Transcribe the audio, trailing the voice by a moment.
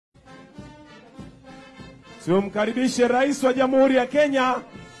Tumkaribishe Rais wa Jamhuri ya Kenya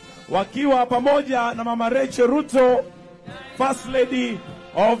wakiwa pamoja na Mama Rachel Ruto, First Lady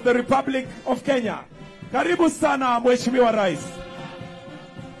of the Republic of Kenya. Karibu sana Mheshimiwa Rais.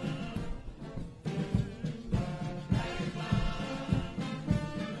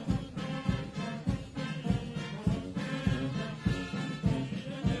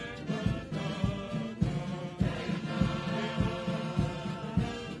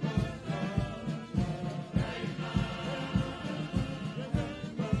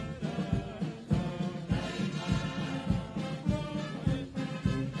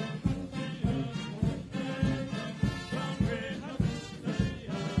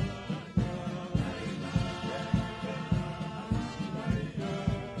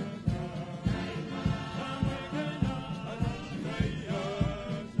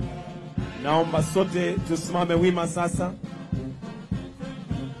 Naomba sote tusimame wima sasa.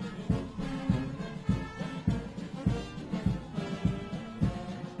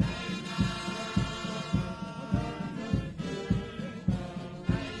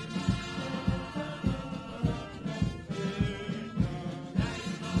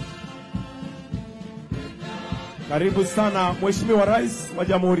 Karibu sana Mheshimiwa Rais wa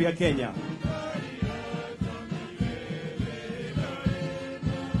Jamhuri ya Kenya.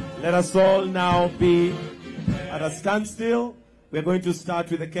 Let us all now be at a standstill. We're going to start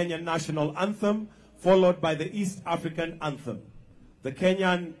with the Kenyan National Anthem, followed by the East African Anthem. The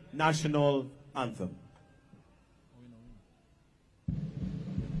Kenyan National Anthem.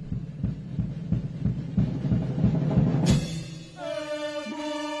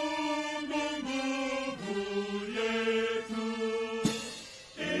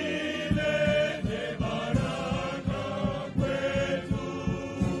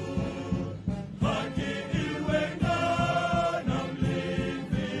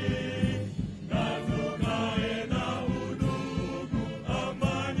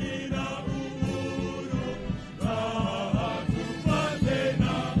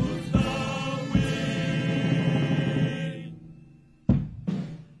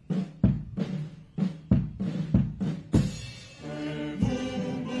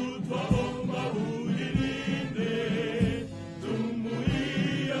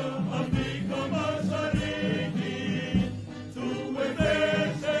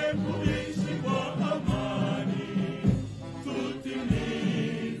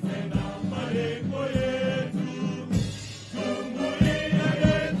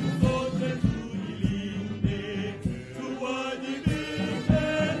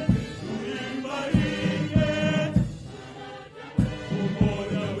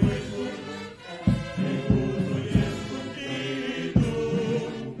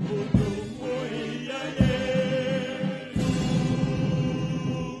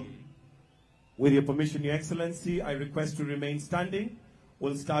 With your permission, Your Excellency, I request to remain standing.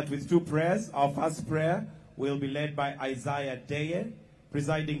 We'll start with two prayers. Our first prayer will be led by Isaiah Deye,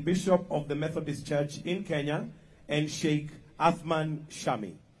 Presiding Bishop of the Methodist Church in Kenya, and Sheikh Athman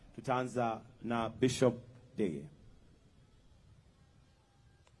Shami. Tutaanza na Bishop Deye.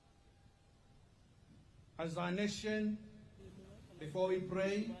 As our nation, before we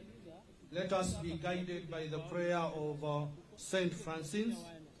pray, let us be guided by the prayer of Saint Francis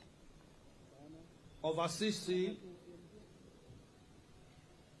of Assisi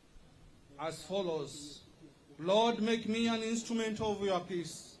as follows. Lord, make me an instrument of your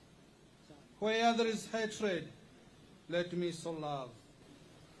peace. Where there is hatred, let me sow love.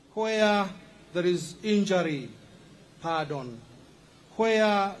 Where there is injury, pardon.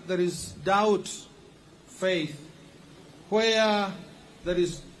 Where there is doubt, faith. Where there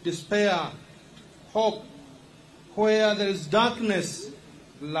is despair, hope. Where there is darkness,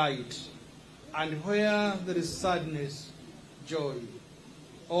 light. And where there is sadness, joy.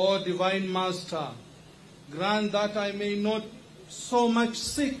 O Divine Master, grant that I may not so much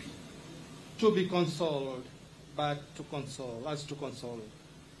seek to be consoled, but to console, as to console.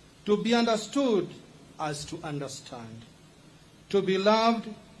 To be understood as to understand. To be loved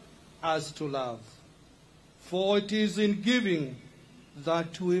as to love. For it is in giving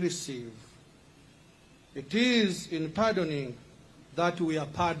that we receive. It is in pardoning that we are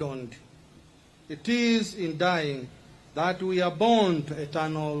pardoned. It is in dying that we are born to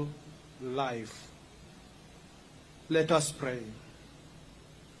eternal life. Let us pray.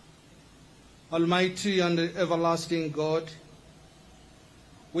 Almighty and everlasting God,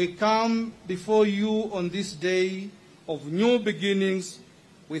 we come before you on this day of new beginnings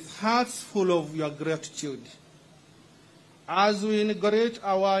with hearts full of your gratitude. As we inaugurate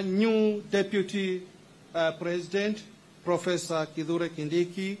our new Deputy President, Professor Kithure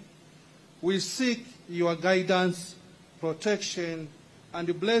Kindiki, we seek your guidance, protection,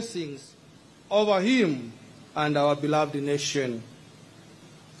 and blessings over him and our beloved nation.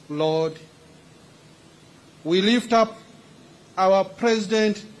 Lord, we lift up our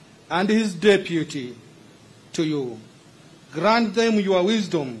President and his deputy to you. Grant them your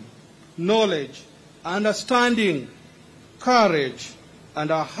wisdom, knowledge, understanding, courage, and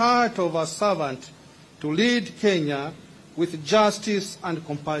a heart of a servant to lead Kenya with justice and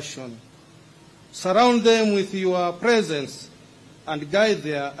compassion. Surround them with your presence and guide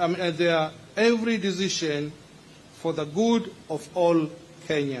their every decision for the good of all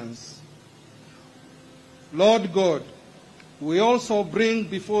Kenyans. Lord God, we also bring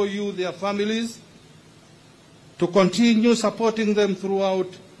before you their families to continue supporting them throughout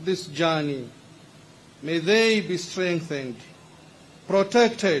this journey. May they be strengthened,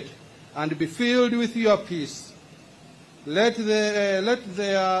 protected, and be filled with your peace. Let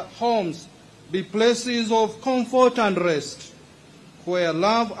their homes be places of comfort and rest, where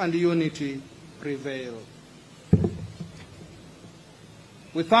love and unity prevail.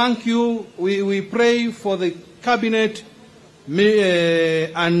 We thank you. We pray for the cabinet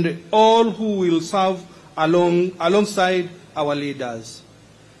and all who will serve alongside our leaders.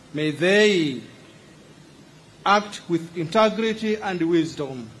 May they act with integrity and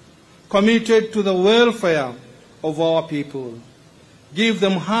wisdom, committed to the welfare of our people. Give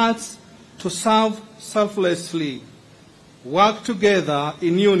them hearts to serve selflessly, work together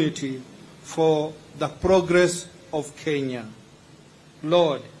in unity for the progress of Kenya.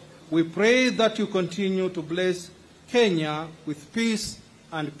 Lord, we pray that you continue to bless Kenya with peace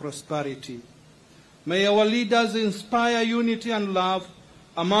and prosperity. May our leaders inspire unity and love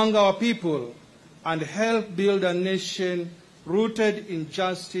among our people and help build a nation rooted in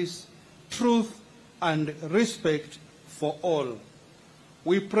justice, truth, and respect for all.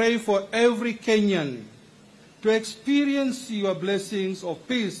 We pray for every Kenyan to experience your blessings of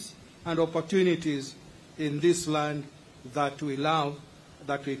peace and opportunities in this land that we love,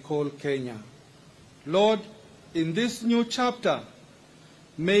 that we call Kenya. Lord, in this new chapter,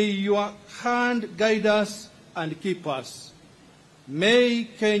 may your hand guide us and keep us. May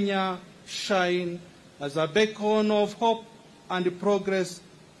Kenya shine as a beacon of hope and progress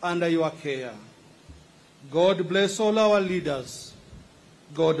under your care. God bless all our leaders.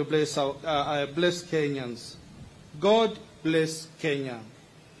 God bless bless Kenyans. God bless Kenya.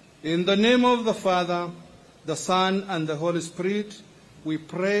 In the name of the Father, the Son, and the Holy Spirit, we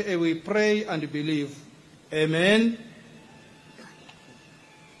pray and believe. Amen.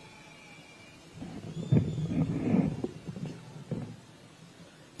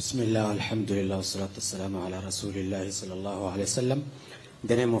 Bismillah, alhamdulillah, wassalatu wassalamu ala rasulillah sallallahu alayhi wa sallam. In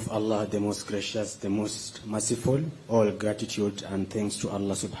the name of Allah, the most gracious, the most merciful, all gratitude and thanks to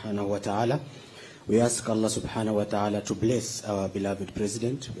Allah subhanahu wa ta'ala. We ask Allah subhanahu wa ta'ala to bless our beloved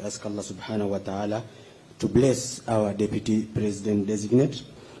President. We ask Allah subhanahu wa ta'ala to bless our Deputy President designate.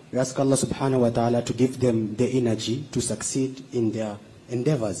 We ask Allah subhanahu wa ta'ala to give them the energy to succeed in their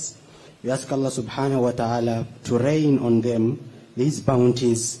endeavors. We ask Allah subhanahu wa ta'ala to rain on them His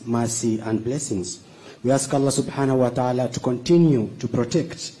bounties, mercy, and blessings. We ask Allah subhanahu wa ta'ala to continue to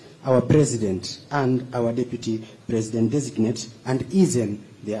protect our President and our Deputy President designate and ease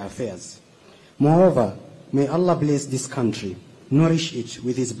their affairs. Moreover, may Allah bless this country, nourish it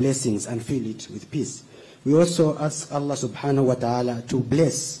with His blessings, and fill it with peace. We also ask Allah subhanahu wa ta'ala to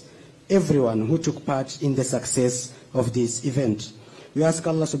bless everyone who took part in the success of this event. We ask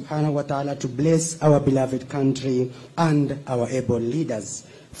Allah subhanahu wa ta'ala to bless our beloved country and our able leaders.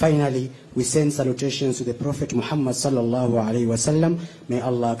 Finally, we send salutations to the Prophet Muhammad sallallahu alayhi wa sallam. May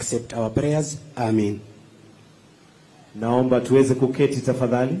Allah accept our prayers. Amin. Naomba tuweze kuketi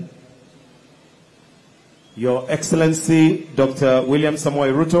tafadhali. Your Excellency Dr. William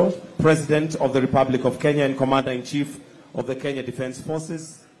Samoei Ruto, President of the Republic of Kenya and Commander-in-Chief of the Kenya Defense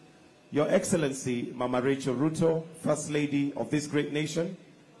Forces. Your Excellency Mama Rachel Ruto, First Lady of this great nation.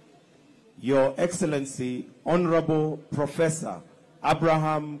 Your Excellency Honorable Professor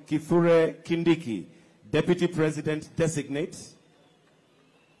Abraham Kithure Kindiki, Deputy President Designate.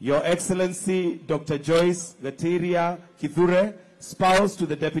 Your Excellency Dr. Joyce Gatiria Kithure, Spouse to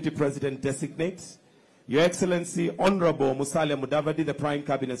the Deputy President Designate. Your Excellency Honorable Musalia Mudavadi, the Prime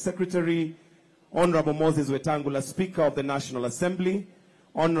Cabinet Secretary. Honorable Moses Wetangula, Speaker of the National Assembly.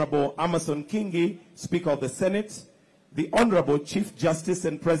 Honorable Amason Kingi, Speaker of the Senate. The Honorable Chief Justice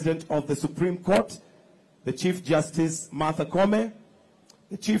and President of the Supreme Court, the Chief Justice Martha Koome,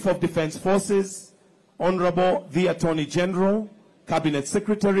 the Chief of Defense Forces, Honorable the Attorney General, Cabinet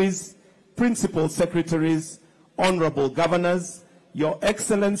Secretaries, Principal Secretaries, Honorable Governors, Your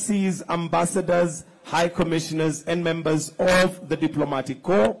Excellencies, ambassadors, high commissioners, and members of the diplomatic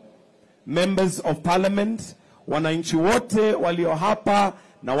corps, members of parliament, wananchi wote walio hapa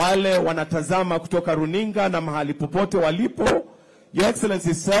na wale wanatazama kutoka runinga na mahali popote walipo. Your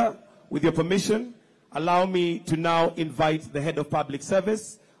Excellency, sir, with your permission, allow me to now invite the Head of Public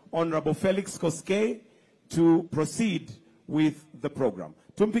Service, Honorable Felix Koskei, to proceed with the program.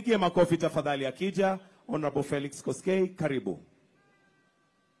 Tumpigie makofi tafadhali akija. Honorable Felix Koskei, karibu.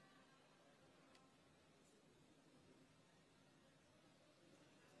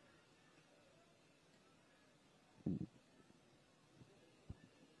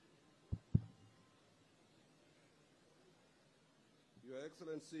 Your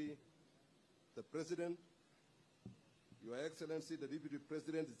Excellency, the President, Your Excellency, the Deputy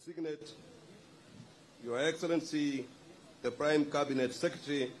President designate, Your Excellency, the Prime Cabinet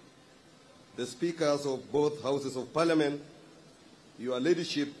Secretary, the Speakers of both Houses of Parliament, Your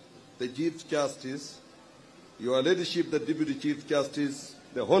Ladyship, the Chief Justice, Your Ladyship, the Deputy Chief Justice,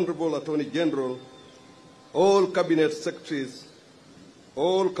 the Honorable Attorney General, all Cabinet Secretaries,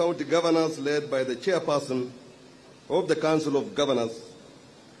 all county governors led by the Chairperson of the Council of Governors,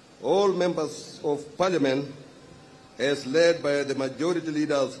 all members of Parliament as led by the majority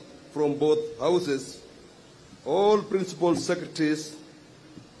leaders from both houses, all principal secretaries,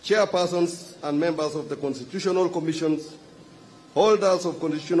 chairpersons and members of the constitutional commissions, holders of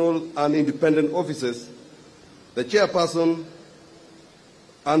constitutional and independent offices, the chairperson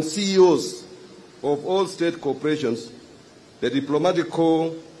and CEOs of all state corporations, the diplomatic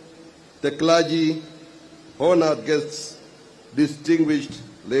corps, the clergy, honored guests, distinguished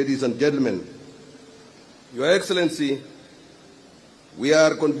ladies and gentlemen. Your Excellency, we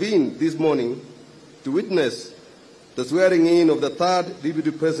are convened this morning to witness the swearing in of the third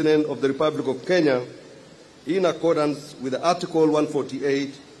Deputy President of the Republic of Kenya in accordance with Article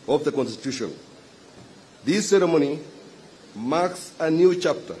 148 of the Constitution. This ceremony marks a new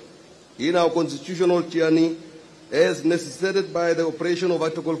chapter in our constitutional journey as necessitated by the operation of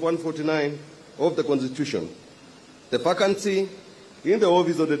Article 149 of the Constitution. The vacancy in the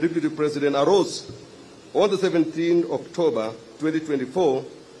office of the Deputy President arose on the 17th October 2024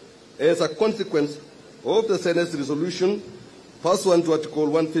 as a consequence of the Senate's resolution pursuant to Article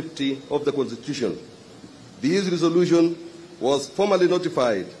 150 of the Constitution. This resolution was formally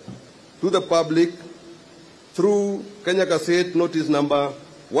notified to the public through Kenya Gazette Notice Number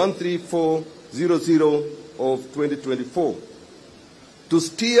 13400 of 2024. To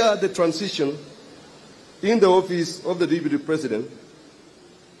steer the transition in the office of the Deputy President,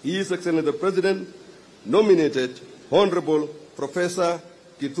 His Excellency the President nominated Honorable Professor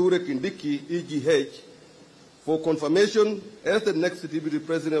Kithure Kindiki, EGH, for confirmation as the next Deputy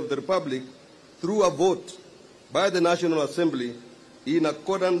President of the Republic through a vote by the National Assembly in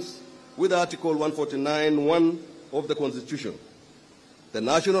accordance with Article 149(1) of the Constitution. The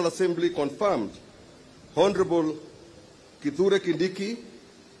National Assembly confirmed Honorable Kithure Kindiki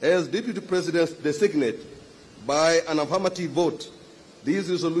as Deputy President designate by an affirmative vote. This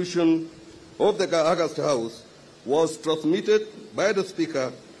resolution of the August House was transmitted by the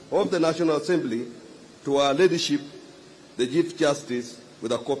Speaker of the National Assembly to our Ladyship, the Chief Justice,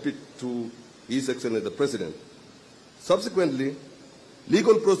 with a copy to His Excellency the President. Subsequently,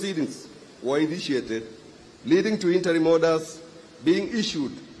 legal proceedings were initiated, leading to interim orders being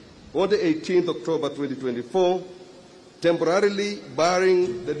issued on the 18th October 2024, temporarily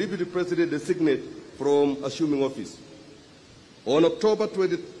barring the Deputy President designate from assuming office. On October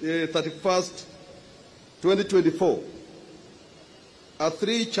 31st, 2024, a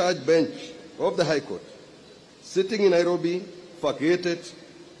three-charge bench of the High Court, sitting in Nairobi, vacated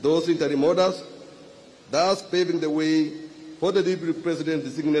those interim orders, thus paving the way for the Deputy President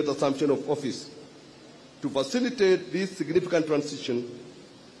designate assumption of office. To facilitate this significant transition,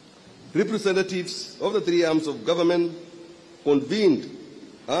 representatives of the three arms of government convened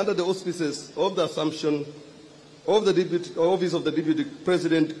under the auspices of the assumption of the office of the Deputy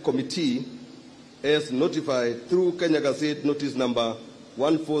President Committee as notified through Kenya Gazette Notice Number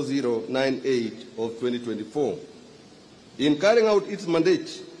 14098 of 2024. In carrying out its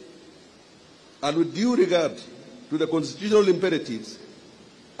mandate, and with due regard to the constitutional imperatives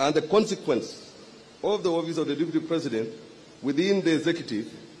and the consequence of the office of the Deputy President within the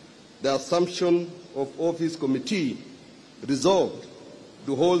Executive, the Assumption of Office Committee resolved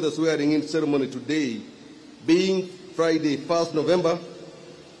to hold the swearing-in ceremony today, being Friday, 1st November,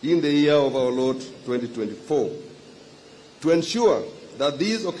 in the year of our Lord 2024. To ensure that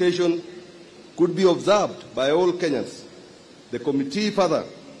this occasion could be observed by all Kenyans, the committee further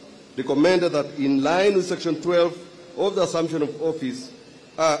recommended that in line with Section 12 of the Assumption of Office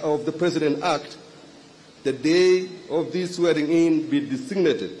of the President Act, the day of this swearing-in be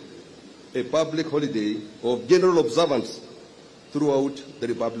designated a public holiday of general observance throughout the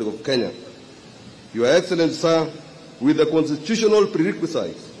Republic of Kenya. Your Excellency, sir, with the constitutional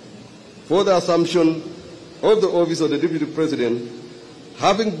prerequisites for the assumption of the office of the Deputy President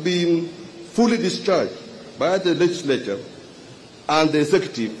having been fully discharged by the legislature and the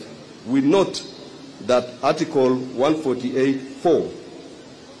executive, we note that Article 148(4)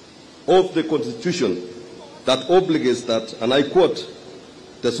 of the Constitution that obligates that, and I quote,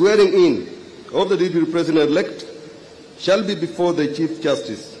 the swearing-in of the Deputy President-elect shall be before the Chief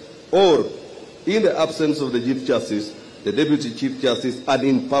Justice, or in the absence of the Chief Justice, the Deputy Chief Justice, and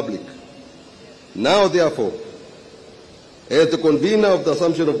in public. Now, therefore, as the convener of the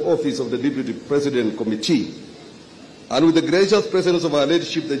Assumption of Office of the Deputy President Committee, and with the gracious presence of our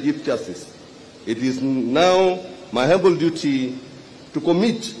Ladyship, the Chief Justice, it is now my humble duty to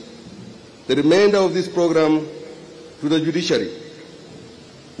commit the remainder of this program to the judiciary.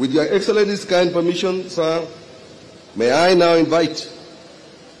 With Your Excellency's kind permission, sir, may I now invite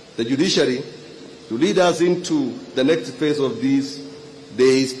the judiciary to lead us into the next phase of these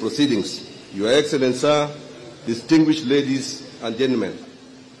day's proceedings. Your Excellency, sir, distinguished ladies and gentlemen,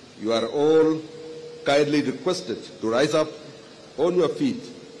 you are all kindly requested to rise up on your feet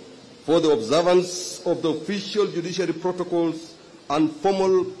for the observance of the official judiciary protocols and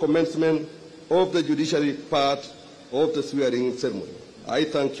formal commencement of the judiciary part of the swearing ceremony. I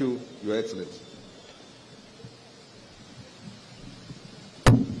thank you, Your Excellency.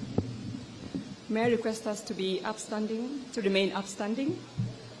 May I request us to be upstanding, to remain upstanding?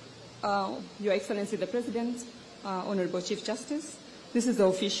 Your Excellency the President, Honorable Chief Justice, this is the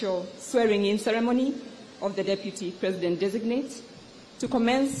official swearing-in ceremony of the Deputy President-designate. To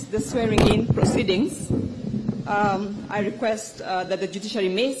commence the swearing-in proceedings, I request that the judiciary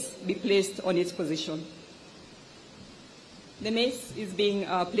mace be placed on its position. The mace is being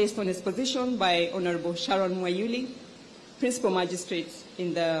placed on its position by Honorable Sharon Mwayuli, Principal Magistrate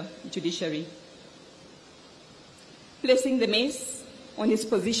in the judiciary. Placing the mace on its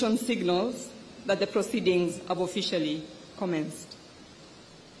position signals that the proceedings have officially commenced.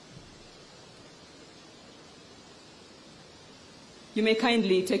 You may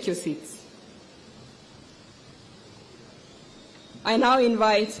kindly take your seats. I now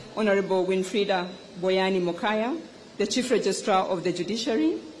invite Honorable Winfrida Boyani Mokaya, the Chief Registrar of the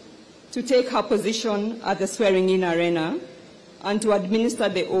Judiciary, to take her position at the swearing-in arena and to administer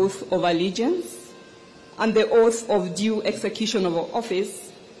the oath of allegiance and the oath of due execution of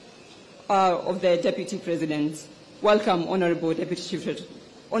office of the Deputy President. Welcome, Honorable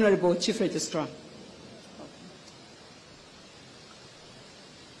Chief Registrar.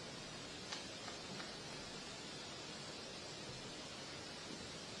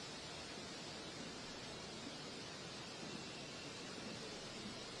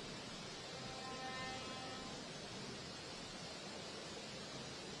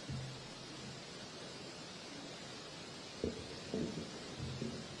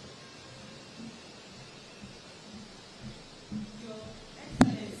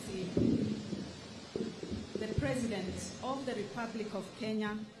 Of the Republic of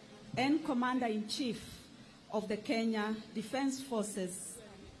Kenya and Commander-in-Chief of the Kenya Defense Forces,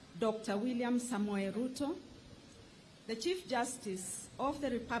 Dr. William Samoei Ruto, the Chief Justice of the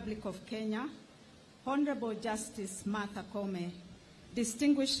Republic of Kenya, Honorable Justice Martha Koome,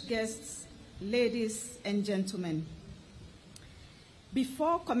 distinguished guests, ladies and gentlemen.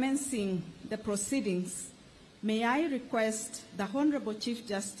 Before commencing the proceedings, may I request the Honorable Chief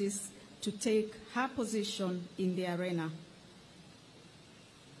Justice to take her position in the arena.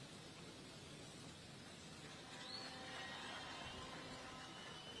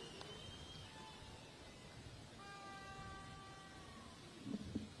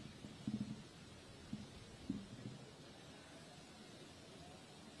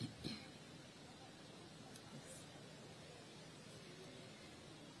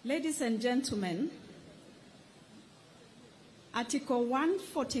 Ladies and gentlemen, Article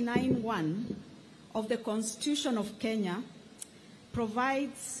 149(1) of the Constitution of Kenya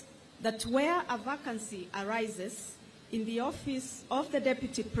provides that where a vacancy arises in the office of the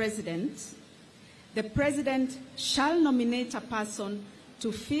Deputy President, the President shall nominate a person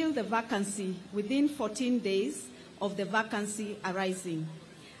to fill the vacancy within 14 days of the vacancy arising,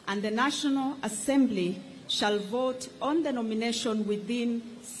 and the National Assembly shall vote on the nomination within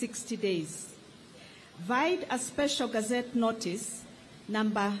 60 days. Vide a special gazette notice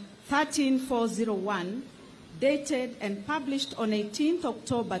number 13401, dated and published on 18th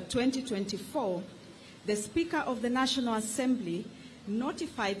October 2024, the Speaker of the National Assembly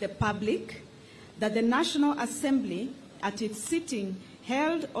notified the public that the National Assembly, at its sitting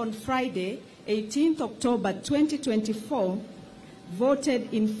held on Friday, 18th October 2024,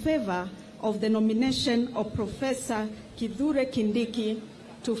 voted in favor of the nomination of Professor Kithure Kindiki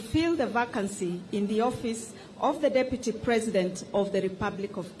to fill the vacancy in the office of the Deputy President of the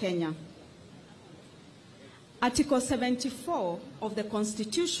Republic of Kenya. Article 74 of the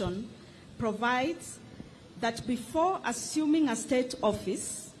Constitution provides that before assuming a state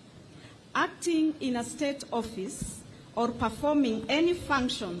office, acting in a state office, or performing any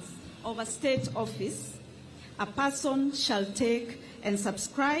functions of a state office, a person shall take and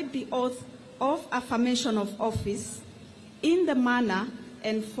subscribe the oath of affirmation of office in the manner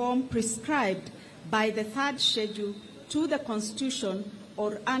and form prescribed by the third schedule to the Constitution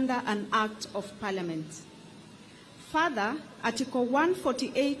or under an Act of Parliament. Further, Article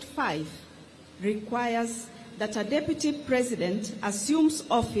 148(5) requires that a Deputy President assumes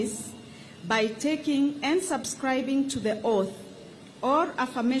office by taking and subscribing to the oath or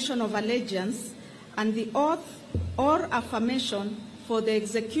affirmation of allegiance and the oath or affirmation for the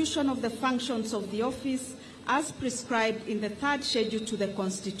execution of the functions of the office as prescribed in the third schedule to the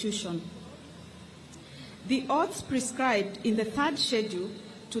Constitution. The oaths prescribed in the third schedule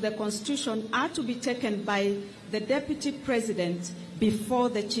to the Constitution are to be taken by the Deputy President before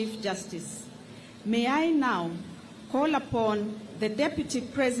the Chief Justice. May I now call upon the Deputy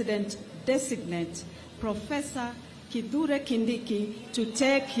President designate, Professor Kithure Kindiki, to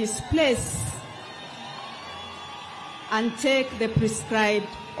take his place and take the prescribed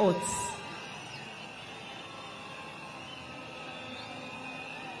oaths.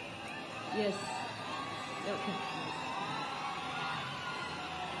 Yes. Okay.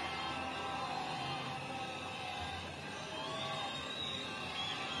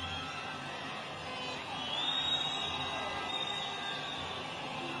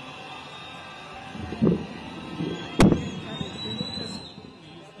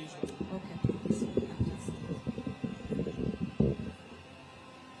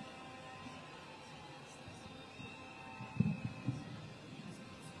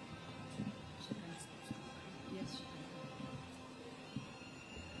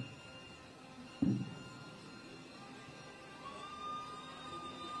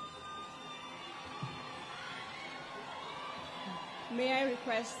 May I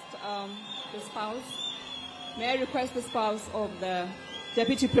request the spouse of the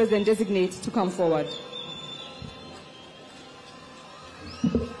Deputy President designate to come forward.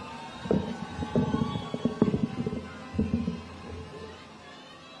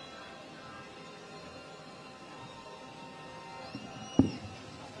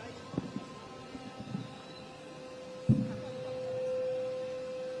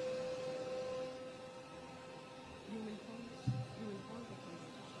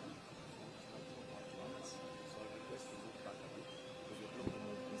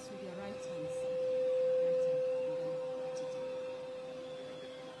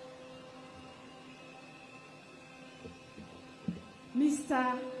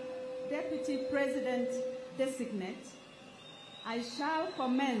 Mr. Deputy President designate, I shall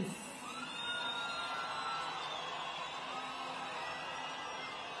commence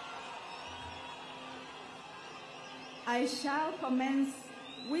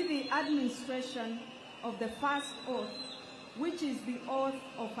with the administration of the first oath, which is the oath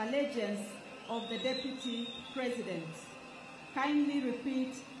of allegiance of the Deputy President. Kindly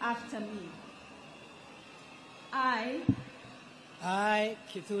repeat after me. I,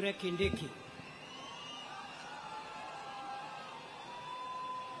 Kithure Kindiki,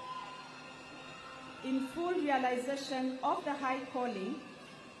 in full realization of the high calling,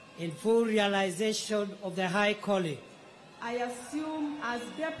 I assume as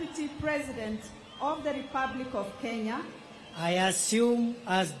Deputy President of the Republic of Kenya,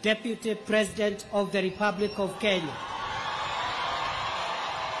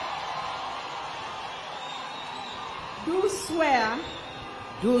 do swear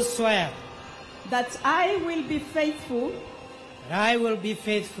that I will be faithful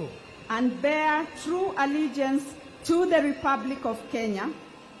and bear true allegiance to the Republic of Kenya,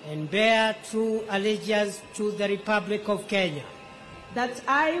 that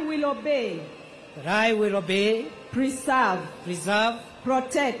I will obey, preserve,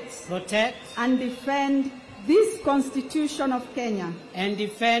 protect, and defend this Constitution of Kenya,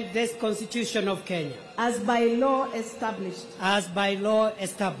 as by law established,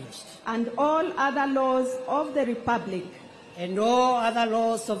 and all other laws of the Republic, and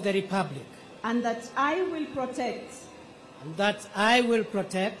that I will protect, that I will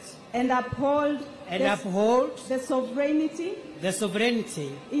protect and uphold the sovereignty,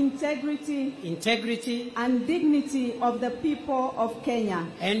 integrity, and dignity of the people of Kenya.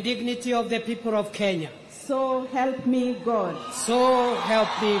 and dignity of the people of Kenya. So help me God. So help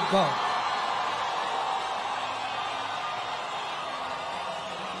me God.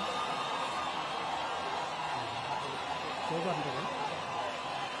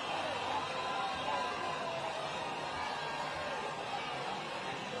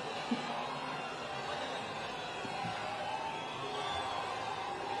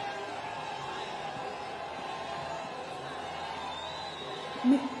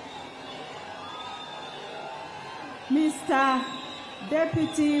 Mr.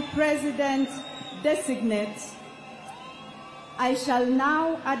 Deputy President Designate, I shall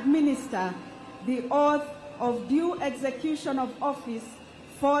now administer the oath of due execution of office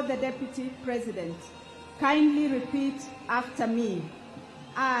for the Deputy President. Kindly repeat after me.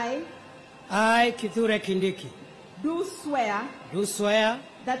 I, Kithure Kindiki, do swear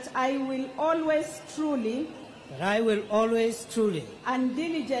that I will always truly and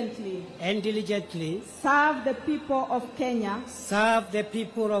diligently serve the people of Kenya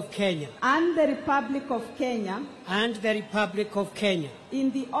and the Republic of Kenya in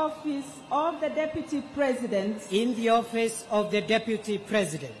the office of the Deputy President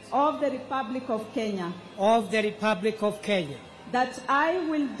of the Republic of Kenya, that I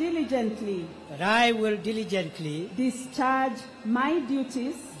will diligently discharge my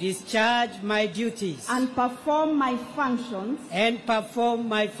duties and perform my functions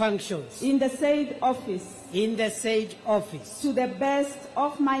in the said office to the best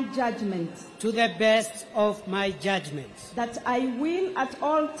of my judgment, that I will at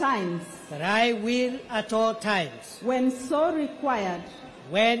all times when so required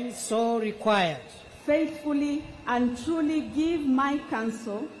faithfully and truly give my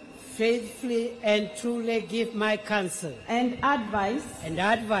counsel and advice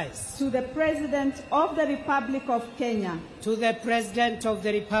to the President of the Republic of Kenya,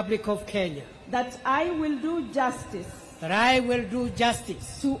 that I will do justice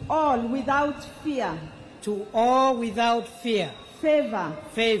to all without fear, favor,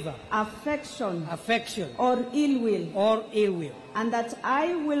 affection, or ill will, and that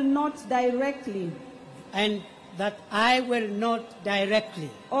I will not directly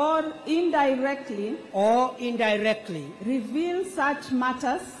or indirectly reveal such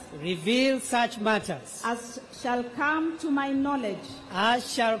matters as shall come to my knowledge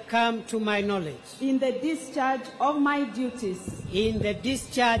in the discharge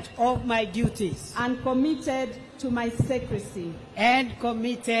of my duties and committed to my secrecy.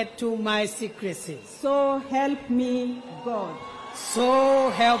 So help me God. So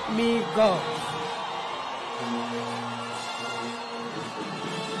help me God.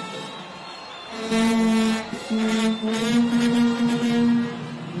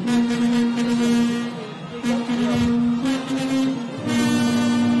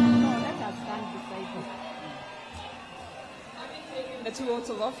 The two oaths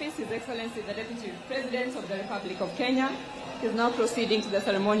of office, His Excellency the Deputy President of the Republic of Kenya is now proceeding to the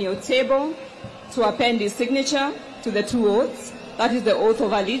ceremonial table to append his signature to the two oaths, that is the oath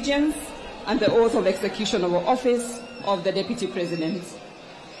of allegiance and the oath of execution of office of the Deputy President.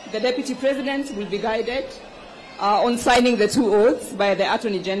 The Deputy President will be guided on signing the two oaths by the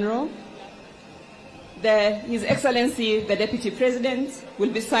Attorney General. His Excellency the Deputy President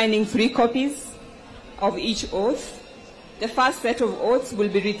will be signing 3 copies of each oath. The first set of oaths will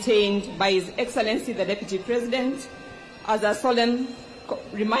be retained by His Excellency the Deputy President as a solemn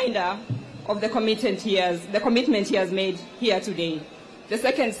reminder of the commitment he has made here today. The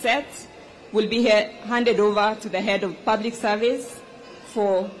second set will be handed over to the Head of Public Service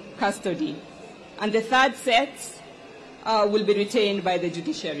for custody. And the third set will be retained by the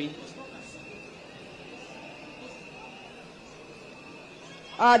judiciary.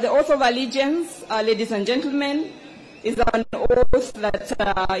 The oath of allegiance, ladies and gentlemen, is an oath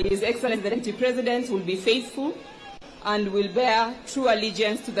that His Excellency the Deputy President will be faithful and will bear true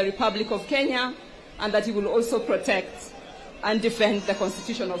allegiance to the Republic of Kenya, and that he will also protect and defend the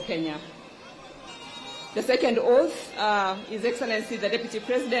Constitution of Kenya. The second oath, His Excellency the Deputy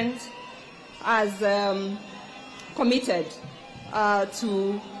President has committed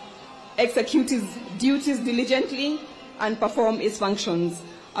to execute his duties diligently and perform his functions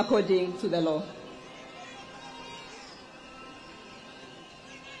according to the law.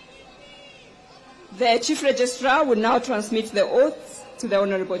 The Chief Registrar will now transmit the oaths to the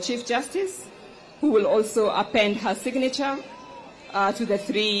Honorable Chief Justice, who will also append her signature to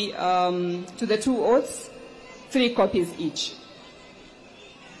the two oaths 3 copies each.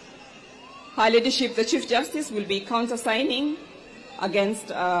 Her Ladyship, the Chief Justice, will be countersigning against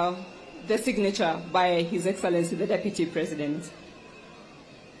the signature by His Excellency, the Deputy President.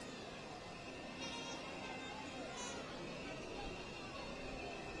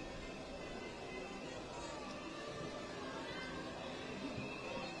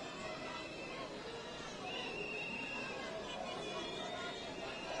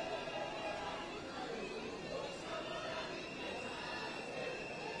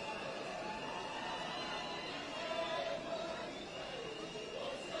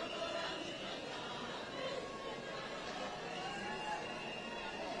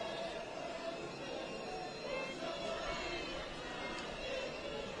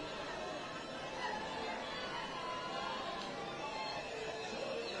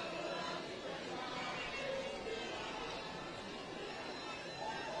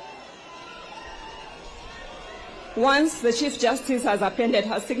 Once the Chief Justice has appended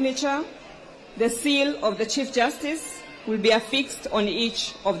her signature, the seal of the Chief Justice will be affixed on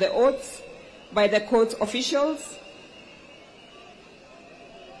each of the oaths by the court officials.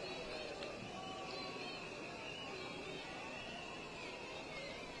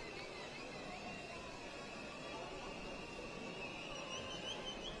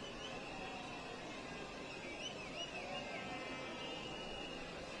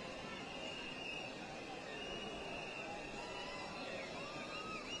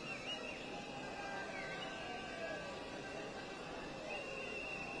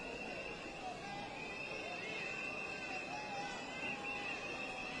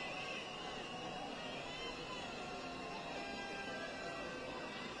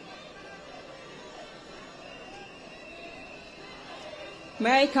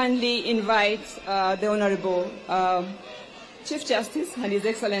 May I kindly invite the Honorable Chief Justice and His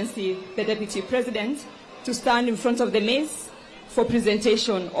Excellency, the Deputy President, to stand in front of the mace for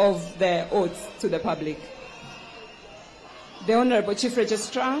presentation of the oaths to the public. The Honorable Chief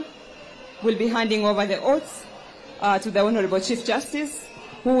Registrar will be handing over the oaths to the Honorable Chief Justice,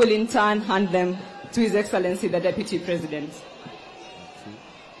 who will in turn hand them to His Excellency, the Deputy President.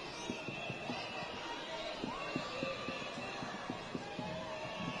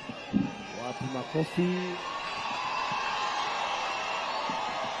 Coffee.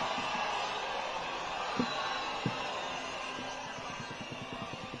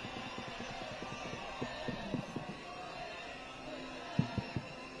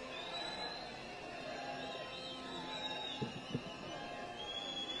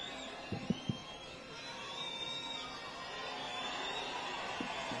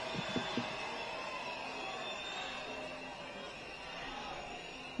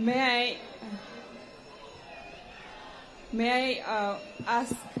 May I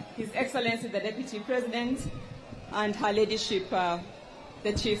ask His Excellency, the Deputy President, and Her Ladyship,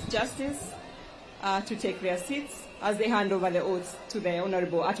 the Chief Justice, to take their seats as they hand over the oaths to the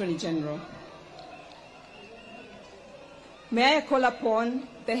Honorable Attorney General. May I call upon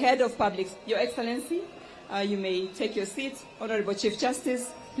the Head of Public, Your Excellency, you may take your seat. Honorable Chief Justice,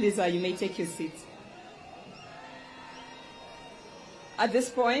 please, you may take your seat. At this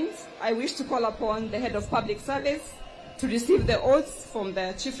point, I wish to call upon the Head of Public Service to receive the oaths from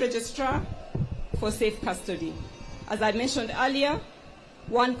the Chief Registrar for safe custody. As I mentioned earlier,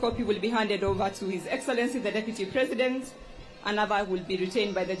 1 copy will be handed over to His Excellency, the Deputy President, another will be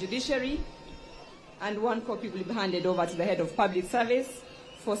retained by the judiciary, and 1 copy will be handed over to the Head of Public Service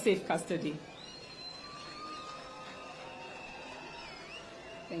for safe custody.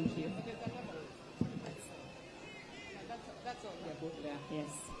 Thank you. That's all. They're both there. Yes.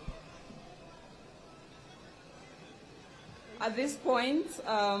 At this point,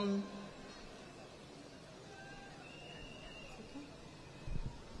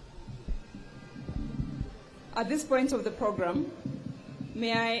 of the program,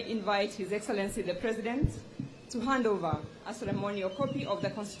 may I invite His Excellency the President to hand over a ceremonial copy of the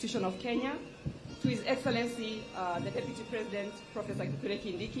Constitution of Kenya to His Excellency the Deputy President, Professor Kithure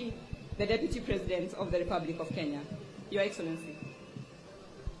Kindiki, the Deputy President of the Republic of Kenya. Your Excellency.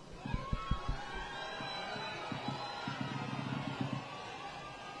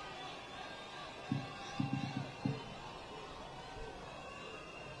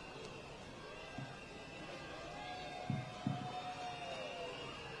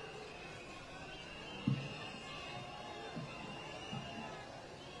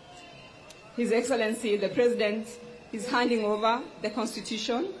 His Excellency, the President, is handing over the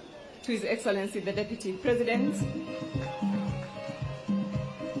Constitution to His Excellency, the Deputy President.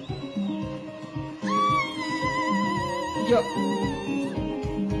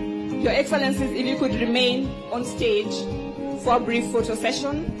 Your Excellencies, if you could remain on stage for a brief photo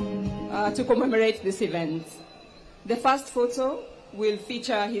session to commemorate this event. The first photo will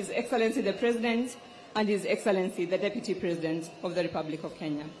feature His Excellency the President and His Excellency the Deputy President of the Republic of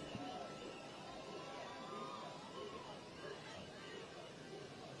Kenya.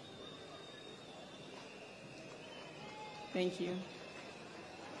 Thank you.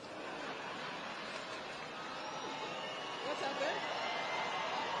 What's happened?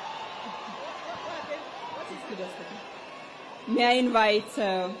 What happened? May I invite,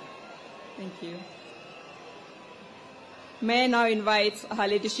 thank you. May I now invite Her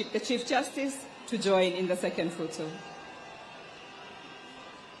Ladyship, the Chief Justice, to join in the second photo.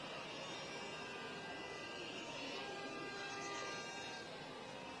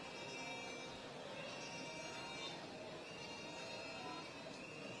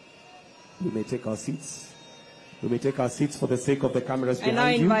 We may take our seats. We may take our seats for the sake of the cameras behind you.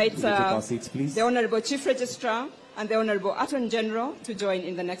 I now invite take our seats, please. the Honorable Chief Registrar and the Honorable Attorney General to join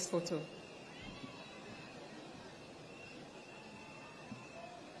in the next photo.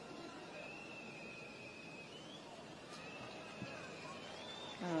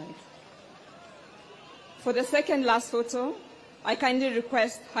 All right. For the second last photo, I kindly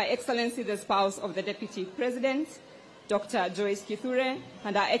request Her Excellency the spouse of the Deputy President, Dr. Joyce Kithure,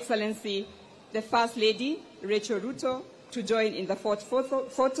 and Her Excellency the First Lady, Rachel Ruto, to join in the fourth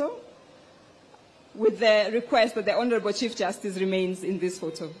photo, with the request that the Honorable Chief Justice remains in this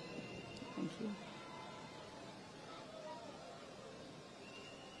photo. Thank you.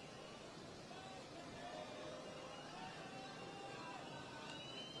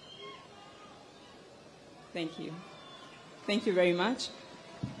 Thank you. Thank you very much.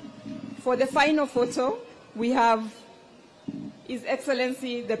 For the final photo, we have His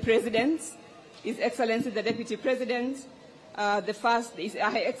Excellency the President, His Excellency the Deputy President, Her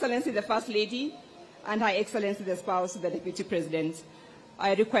Excellency the First Lady, and Her Excellency the spouse of the Deputy President.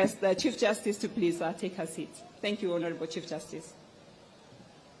 I request the Chief Justice to please take her seat. Thank you, Honorable Chief Justice.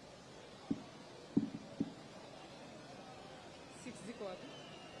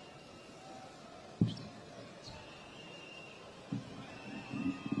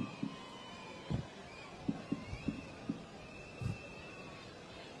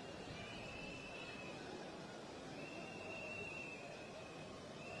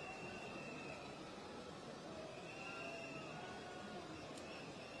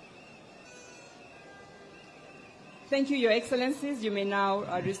 Thank you, Your Excellencies. You may now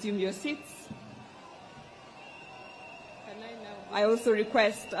resume your seats. I also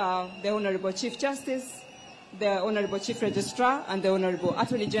request the Honorable Chief Justice, the Honorable Chief Registrar, and the Honorable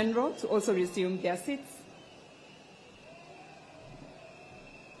Attorney General to also resume their seats.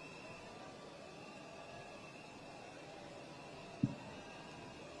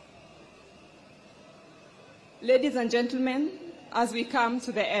 Ladies and gentlemen, as we come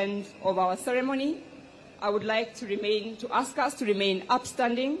to the end of our ceremony, I would like to ask us to remain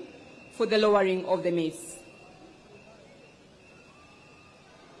upstanding for the lowering of the mace.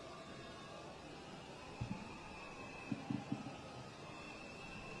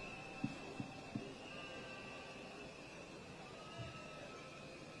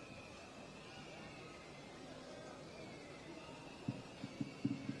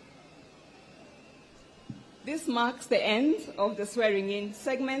 This marks the end of the swearing-in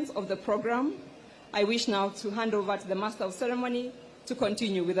segment of the program. I wish now to hand over to the Master of Ceremony to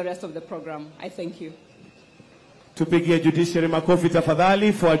continue with the rest of the program. I thank you. Tupigie Judiciary makofi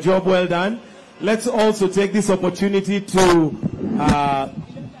tafadhali for a job well done. Let's also take this opportunity to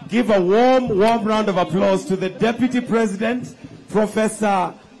give a warm round of applause to the Deputy President,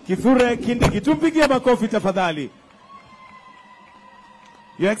 Professor Kithure Kindiki. Tupigie makofi tafadhali.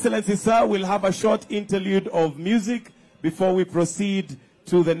 Your Excellency, sir, we'll have a short interlude of music before we proceed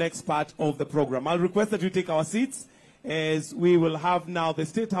to the next part of the program. I'll request that we take our seats as we will have now the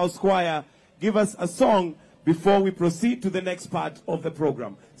State House Choir give us a song before we proceed to the next part of the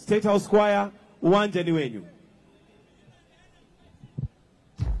program. State House Choir, uwanja ni wenyu.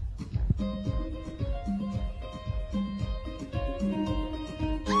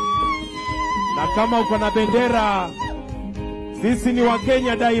 Na kama uko na bendera, sisi ni wa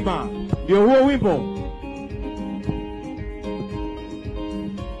Kenya daima. Ndio huo wimbo.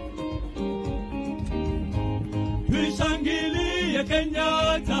 Tushangilie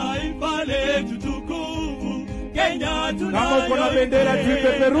Kenya, taifa letu tukufu. Kenya tunayoipenda. Kama uko na bendera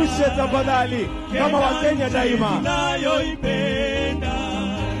tuipeperushe tafadhali. Kama wa Kenya daima. Tunayoipenda.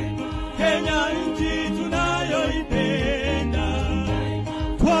 Kenya nchi tunayoipenda.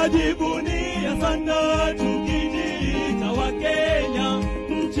 Twajivunia sana tukijiita wa Kenya.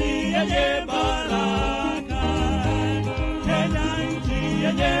 nchi yenye baraka, Kenya nchi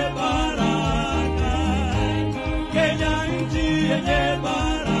yenye baraka, Kenya nchi yenye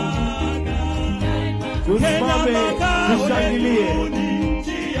baraka. Tusimame tushangilie.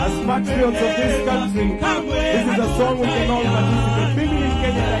 As patriots of this country, this is a song we can all participate. Mimi ni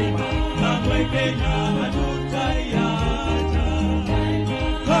Kenya daima. Kamwe Kenya hatutaiacha,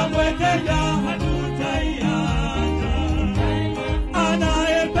 kamwe Kenya hatutaiacha.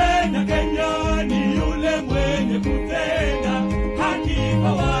 Anayependa Kenya ni yule mwenye kutenda haki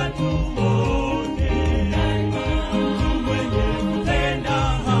kwa watu wote, mtu mwenye kutenda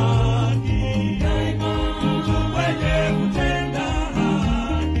haki, mtu mwenye kutenda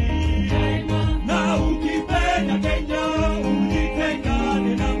haki. Na ukipenda Kenya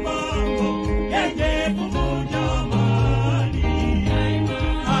ujitengane na mambo yenye kuvunja amani.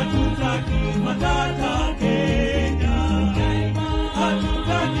 Hatutaki matata Kenya,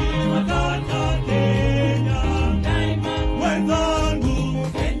 hatutaki matata Kenya. Wenzangu,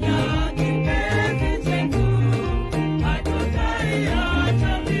 Kenya kipenzi chetu,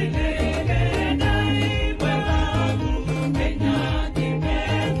 hatutaiacha milele daima. Wenzangu, Kenya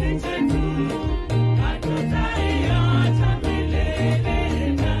kipenzi chetu, hatutaiacha milele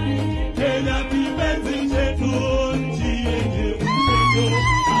daima. Kenya kipenzi chetu, nchi yenye upendo,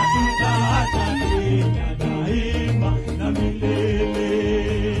 hatutaacha Kenya daima na milele.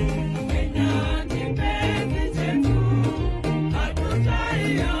 Kenya kipenzi chetu,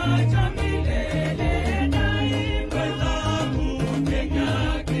 hatutaiacha milele daima. Wenzangu, Kenya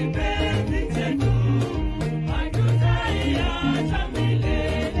kipenzi chetu, hatutaiacha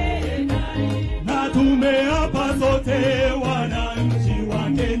milele daima. Na tumeapa sote wananchi wa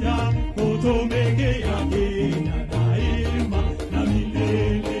Kenya kutumikia Kenya daima na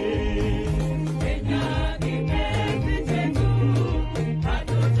milele. Kenya kipenzi chetu,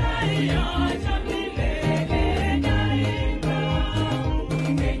 hatutaiacha milele daima.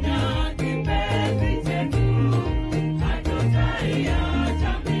 Kenya kipenzi chetu,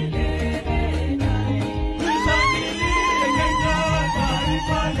 hatutaiacha milele daima. Tushangilie Kenya,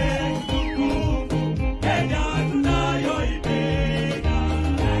 taifa letu tukufu, Kenya tunayoipenda,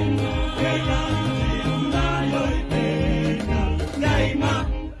 Kenya nchi tunayoipenda daima.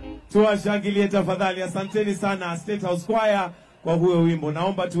 Tuwashangilie tafadhali. Asanteni sana State House Choir kwa huo wimbo.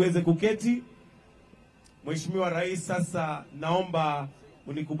 Naomba tuweze kuketi. Mheshimiwa Rais, sasa naomba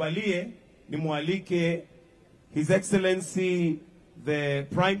unikubalie nimwalike His Excellency the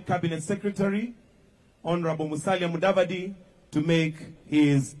Prime Cabinet Secretary Honorable Musalia Mudavadi to make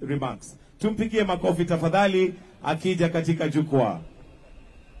his remarks. Tumpigie makofi tafadhali akija katika jukwaa.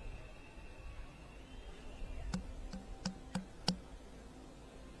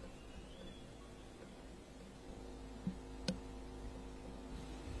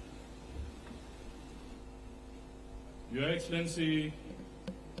 Your Excellency,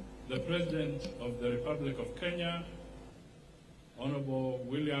 the President of the Republic of Kenya, Honorable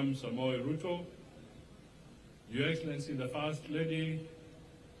William Samoei Ruto, Your Excellency, the First Lady,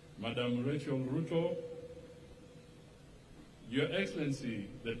 Madam Rachel Ruto, Your Excellency,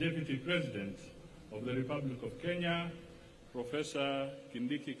 the Deputy President of the Republic of Kenya, Professor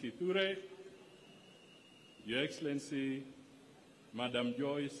Kindiki Kithure, Your Excellency, Madam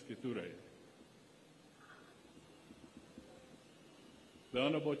Joyce Kithure, the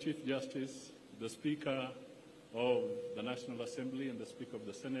Honorable Chief Justice, the Speaker of the National Assembly and the Speaker of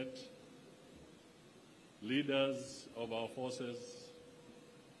the Senate, leaders of our forces,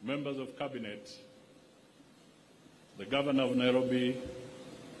 members of Cabinet, the Governor of Nairobi,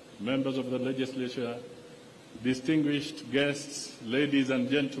 members of the legislature, distinguished guests, ladies and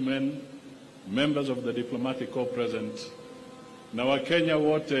gentlemen, members of the diplomatic corps present, na Wakenya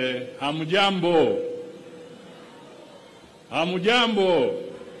wote, hamjambo.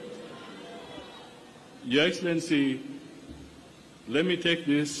 Hamujambo. Your Excellency, let me take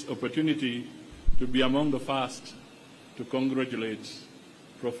this opportunity to be among the first to congratulate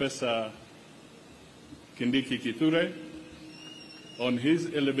Professor Kindiki Kithure on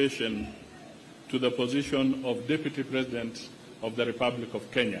his elevation to the position of Deputy President of the Republic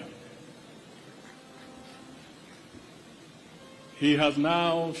of Kenya. He has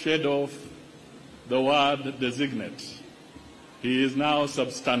now shed off the word designate. He is now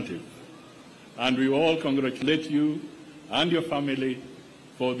substantive. And we all congratulate you and your family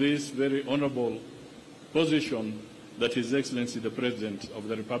for this very honorable position that His Excellency the President of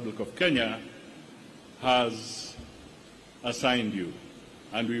the Republic of Kenya has assigned you.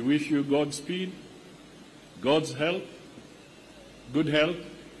 And we wish you Godspeed, God's help, good health,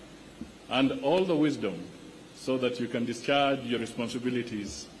 and all the wisdom so that you can discharge your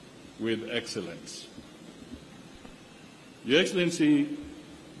responsibilities with excellence. Your Excellency,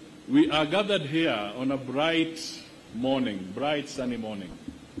 we are gathered here on a bright sunny morning.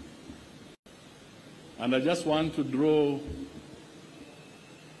 And I just want to draw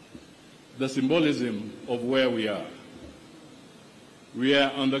the symbolism of where we are. We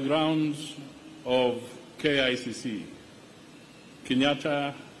are on the grounds of KICC,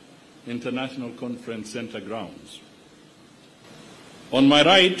 Kenyatta International Conference Center grounds. On my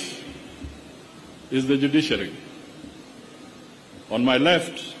right is the judiciary. On my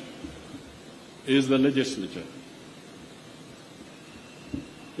left is the legislature.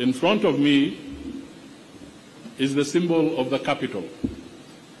 In front of me is the symbol of the capital,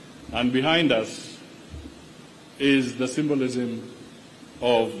 and behind us is the symbolism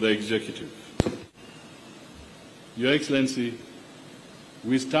of the executive. Your Excellency,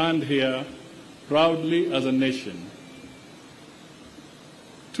 we stand here proudly as a nation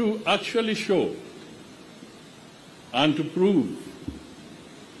to actually show and to prove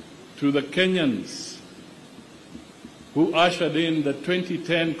to the Kenyans who ushered in the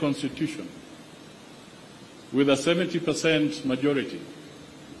 2010 Constitution with a 70% majority,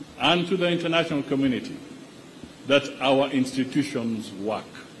 and to the international community, that our institutions work.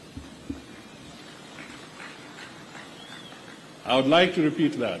 I would like to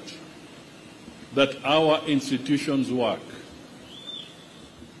repeat that our institutions work.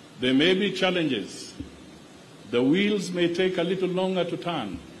 There may be challenges. The wheels may take a little longer to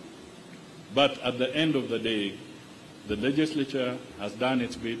turn, but at the end of the day, the legislature has done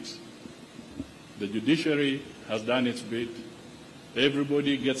its bit, the judiciary has done its bit,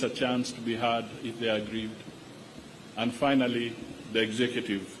 everybody gets a chance to be heard if they are aggrieved, and finally, the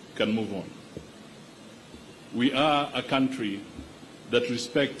executive can move on. We are a country that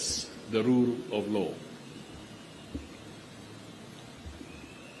respects the rule of law.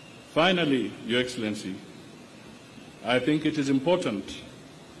 Finally, Your Excellency, I think it is important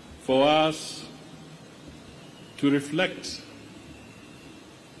for us to reflect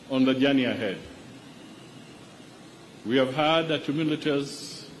on the journey ahead. We have had a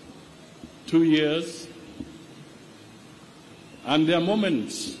tumultuous 2 years, and there are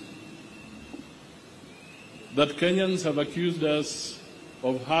moments that Kenyans have accused us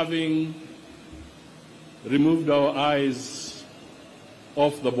of having removed our eyes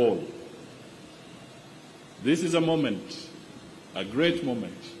off the ball. This is a moment, a great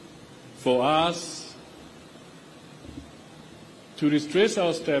moment, for us to retrace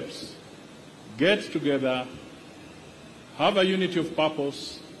our steps, get together, have a unity of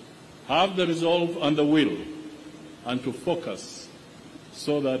purpose, have the resolve and the will, and to focus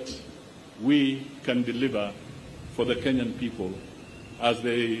so that we can deliver for the Kenyan people as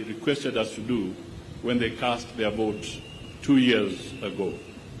they requested us to do when they cast their vote 2 years ago.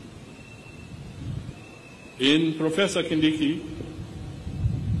 In Professor Kindiki,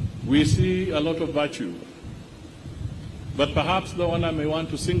 we see a lot of virtue, but perhaps the one I may want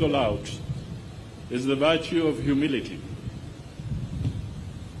to single out is the virtue of humility.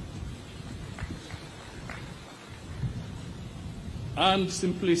 And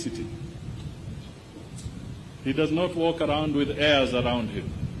simplicity. He does not walk around with airs around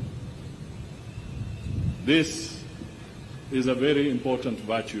him. This is a very important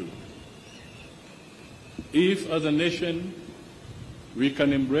virtue. If, as a nation, we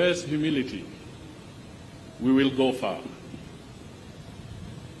can embrace humility, we will go far.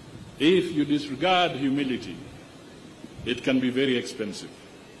 If you disregard humility, it can be very expensive.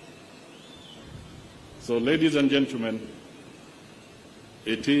 So, ladies and gentlemen,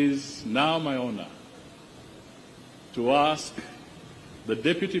 it is now my honor to ask the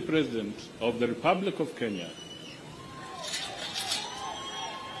Deputy President of the Republic of Kenya,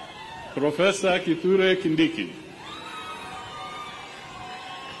 Professor Kithure Kindiki,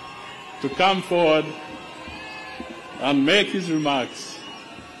 to come forward and make his remarks,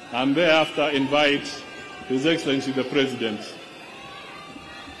 and thereafter invite His Excellency the President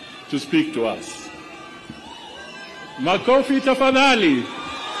to speak to us. Makofi tafadhali.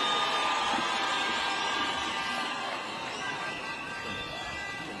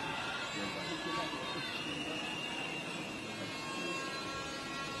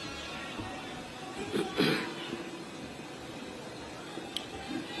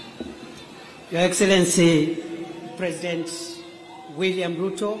 Your Excellency, President William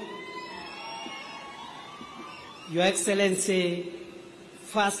Ruto, Your Excellency,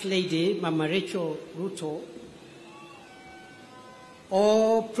 First Lady Mama Rachel Ruto,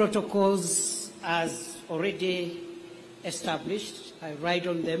 all protocols as already established, I ride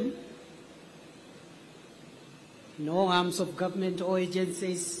on them. in all arms of government or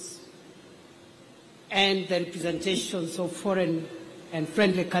agencies, and the representations of foreign and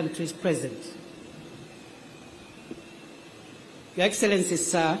friendly countries present. Your Excellency,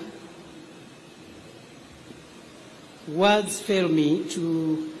 sir, words fail me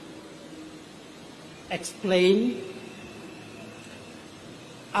to explain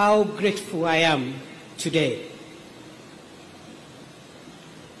how grateful I am today.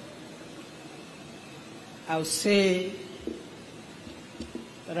 I'll say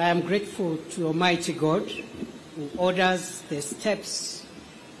that I am grateful to Almighty God who orders the steps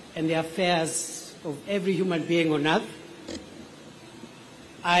and the affairs of every human being on earth.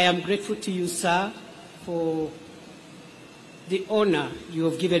 I am grateful to you, sir, for the honor you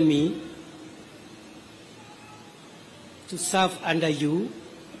have given me to serve under you.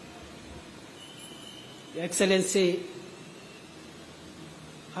 Your Excellency,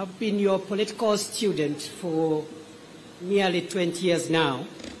 I've been your political student for nearly 20 years now,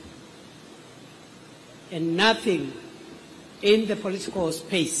 and nothing in the political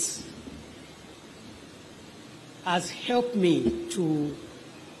space has helped me to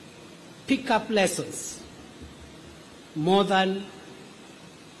pick up lessons more than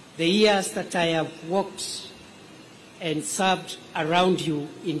the years that I have worked and served around you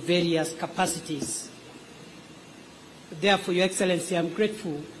in various capacities. Therefore, Your Excellency, I'm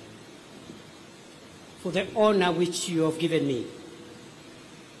grateful for the honor which you have given me.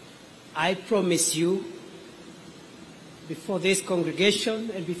 I promise you, before this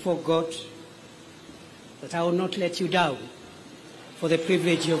congregation and before God, that I will not let you down for the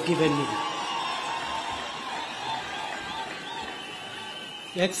privilege you have given me.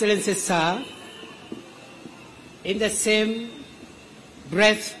 Your Excellency, sir, in the same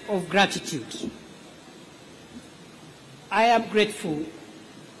breath of gratitude, I am grateful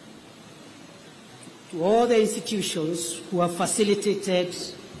to all the institutions who have facilitated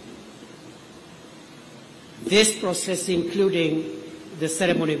this process, including the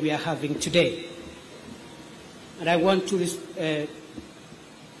ceremony we are having today. And I want to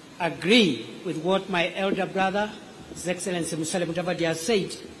agree with what my elder brother, His Excellency Musalia Mudavadi, has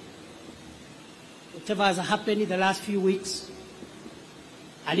said. Whatever has happened in the last few weeks,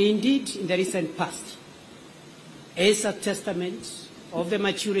 and indeed in the recent past, is a testament of the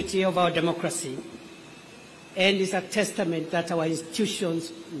maturity of our democracy, and is a testament that our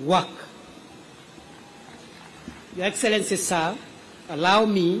institutions work. Your Excellency, sir, allow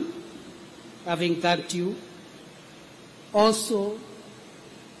me, having thanked you, also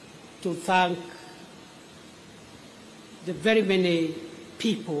to thank the very many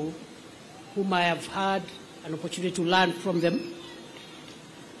people whom I have had an opportunity to learn from them.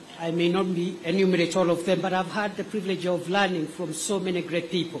 I may not enumerate all of them, but I've had the privilege of learning from so many great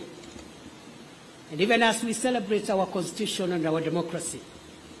people. And even as we celebrate our Constitution and our democracy,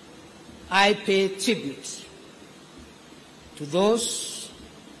 I pay tribute to those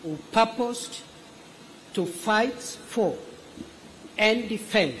who purposed to fight for and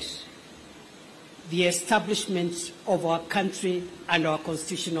defend the establishment of our country and our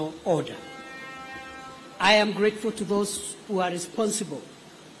constitutional order. I am grateful to those who are responsible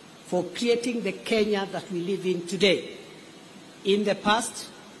for creating the Kenya that we live in today, in the past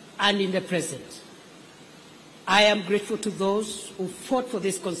and in the present. I am grateful to those who fought for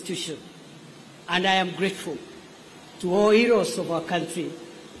this Constitution, and I am grateful to all heroes of our country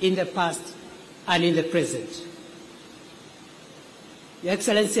in the past and in the present. Your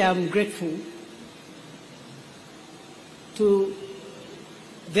Excellency, I am grateful to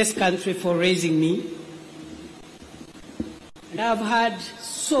this country for raising me. And I've had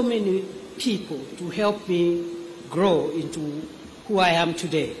so many people to help me grow into who I am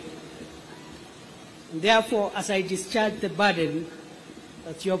today. And therefore, as I discharge the burden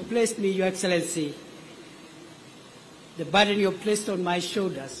that you have placed me, Your Excellency, the burden you have placed on my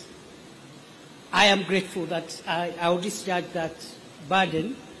shoulders, I am grateful that I will discharge that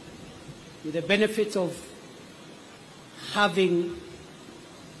burden with the benefit of having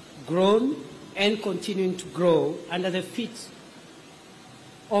grown and continuing to grow under the feet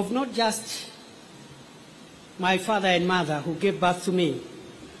of not just my father and mother who gave birth to me,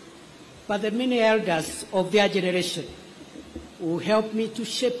 but the many elders of their generation who helped me to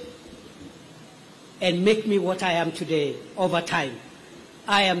shape and make me what I am today over time.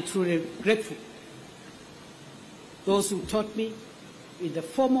 I am truly grateful. Those who taught me in the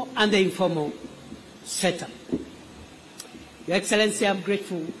formal and the informal setup. Your Excellency, I'm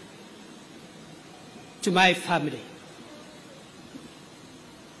grateful to my family.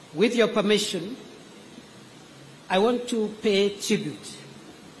 With your permission, I want to pay tribute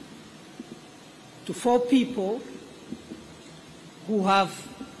to 4 people who have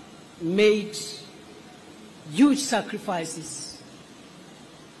made huge sacrifices,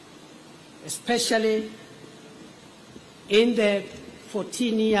 especially in the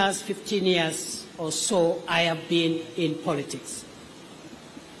 14 years, 15 years or so I have been in politics.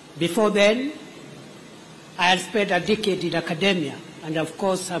 Before then, I had spent a decade in academia, and of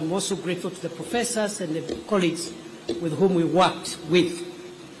course I'm also grateful to the professors and the colleagues with whom we worked with.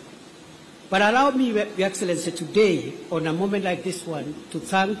 But allow me, Your Excellency, today, on a moment like this one, to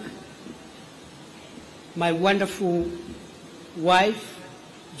thank my wonderful wife,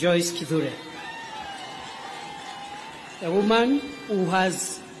 Joyce Kithure, a woman who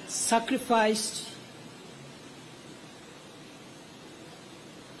has sacrificed,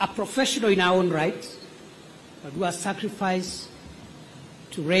 a professional in her own right, but who has sacrificed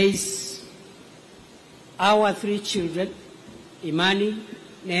to raise our 3 children, Imani,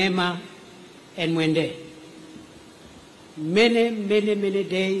 Neema, and Mwende. Many, many, many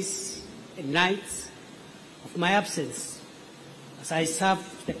days and nights of my absence as I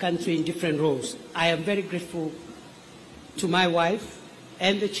served the country in different roles. I am very grateful to my wife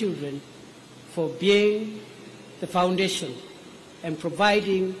and the children for being the foundation and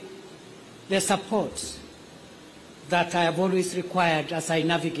providing the support that I have always required as I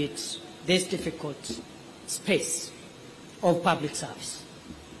navigate this difficult space of public service.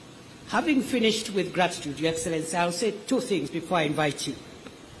 Having finished with gratitude, Your Excellency, I'll say 2 things before I invite you.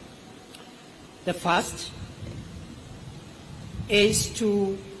 The first is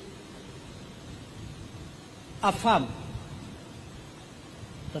to affirm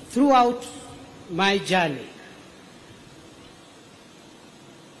that throughout my journey,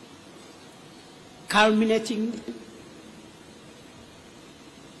 culminating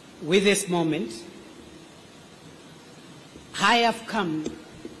with this moment, I have come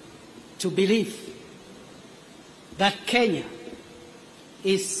to believe that Kenya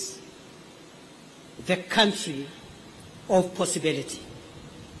is the country of possibility.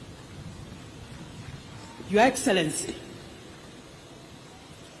 Your Excellency,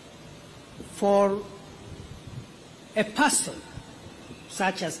 for a person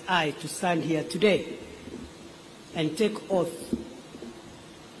such as I to stand here today and take oath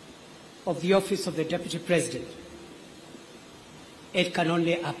of the office of the Deputy President, it can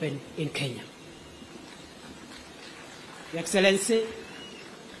only happen in Kenya. Your Excellency,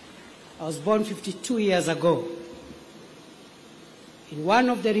 I was born 52 years ago in one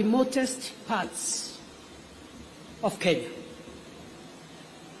of the remotest parts of Kenya.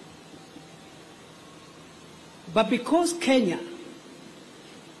 But because Kenya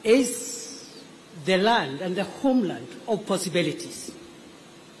is the land and the homeland of possibilities,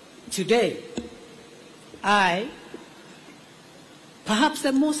 today I, perhaps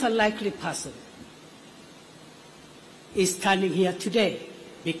the most unlikely person, is standing here today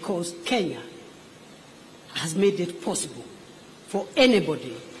because Kenya has made it possible for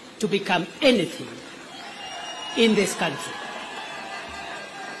anybody to become anything in this country.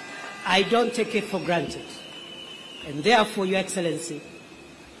 I don't take it for granted. And therefore, Your Excellency,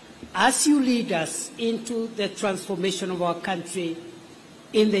 as you lead us into the transformation of our country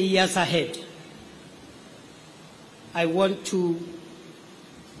in the years ahead, I want to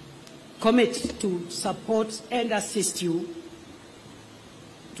commit to support and assist you,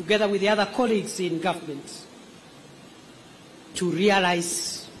 together with the other colleagues in government, to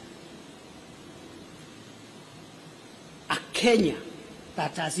realize a Kenya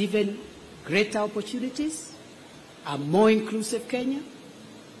that has even greater opportunities, a more inclusive Kenya,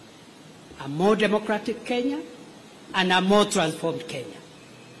 a more democratic Kenya, and a more transformed Kenya.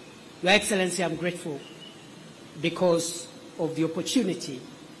 Your Excellency, I'm grateful because of the opportunity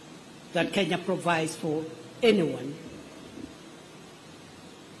that Kenya provides for anyone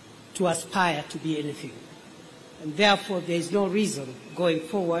to aspire to be anything. And therefore, there is no reason going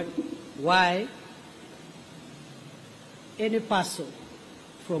forward why any person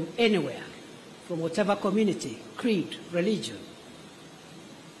from anywhere, from whatever community, creed, religion,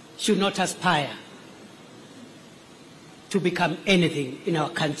 should not aspire to become anything in our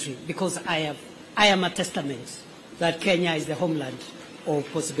country, because I am a testament that Kenya is the homeland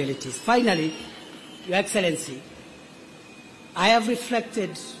of possibilities. Finally, Your Excellency, I have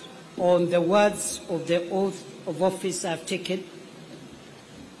reflected on the words of the oath of office I've taken,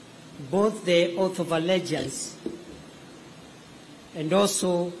 both the oath of allegiance and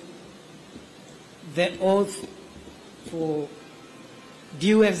also the oath for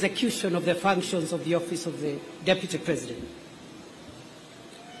due execution of the functions of the office of the Deputy President.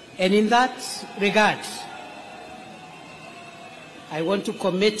 And in that regard, I want to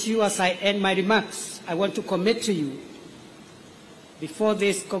commit you, as I end my remarks, I want to commit to you before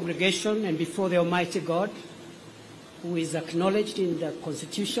this congregation and before the Almighty God, who is acknowledged in the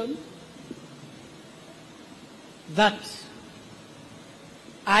Constitution, that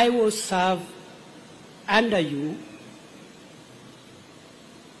I will serve under you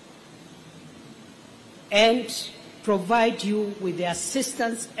and provide you with the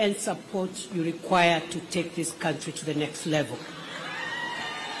assistance and support you require to take this country to the next level.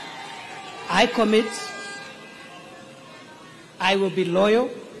 I commit I will be loyal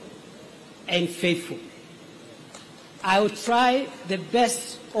and faithful. I will try the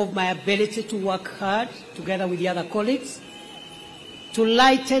best of my ability to work hard together with the other colleagues to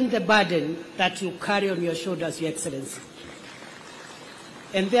lighten the burden that you carry on your shoulders, Your Excellency.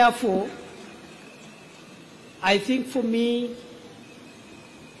 And therefore, I think for me,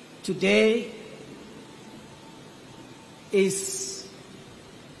 today is,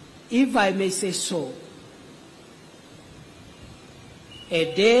 if I may say so,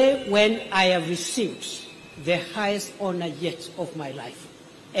 a day when I have received the highest honor yet of my life.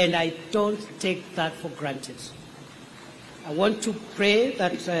 And I don't take that for granted. I want to pray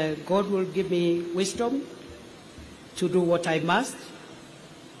that God will give me wisdom to do what I must.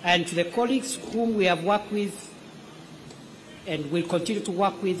 And to the colleagues whom we have worked with and will continue to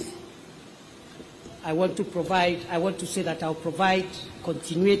work with, I want to say that I'll provide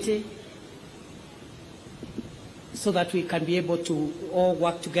continuity so that we can be able to all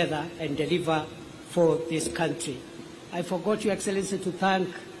work together and deliver for this country. I forgot, Your Excellency, to thank,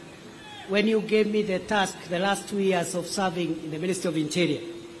 when you gave me the task the last 2 years of serving in the Ministry of Interior,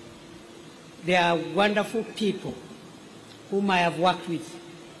 there are wonderful people whom I have worked with.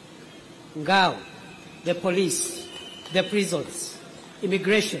 Ngao, the police, the prisons,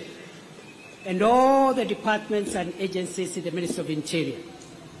 immigration, and all the departments and agencies in the Ministry of Interior.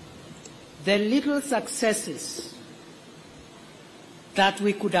 The little successes that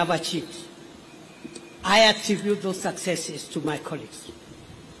we could have achieved, I attribute those successes to my colleagues.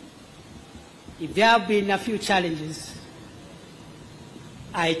 If there have been a few challenges,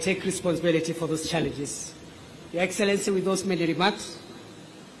 I take responsibility for those challenges. Your Excellency, with those many remarks,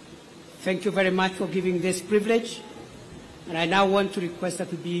 thank you very much for giving this privilege. And I now want to request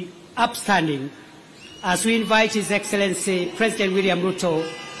that we be upstanding as we invite His Excellency President William Ruto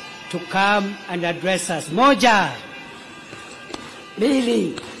to come and address us. Moja,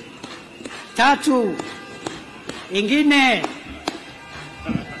 mbili, tatu, ingine.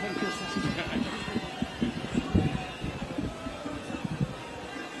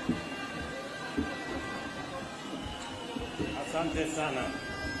 Asante sana.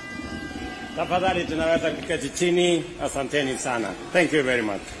 Tafadhali tunaweza kuketi chini. Asanteni sana. Thank you very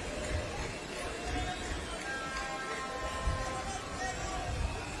much.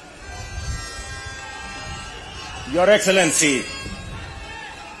 Your Excellency,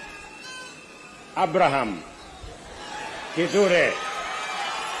 Abraham Kithure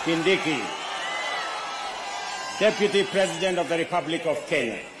Kindiki, Deputy President of the Republic of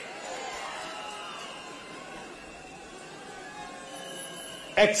Kenya.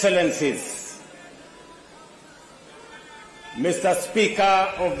 Excellencies, Mr.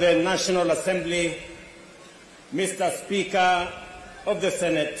 Speaker of the National Assembly, Mr. Speaker of the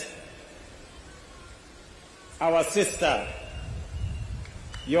Senate, our sister,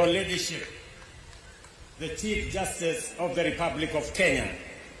 your leadership, the Chief Justice of the Republic of Kenya,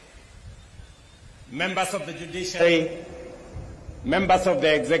 members of the judiciary, members of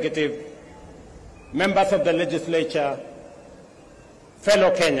the executive, members of the legislature,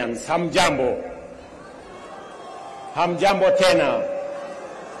 fellow Kenyans, hamjambo. Hamjambo tena.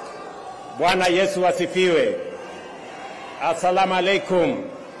 Bwana Yesu asifiwe. Assalamu alaikum.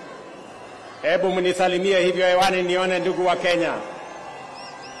 Hebu mnisalimie hivyo hewani nione ndugu wa Kenya.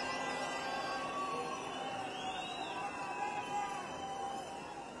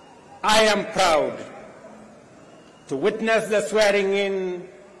 I am proud to witness the swearing in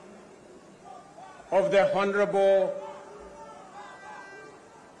of the Honorable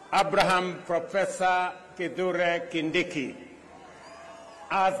Abraham Professor Kithure Kindiki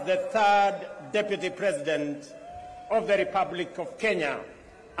as the third Deputy President of the Republic of Kenya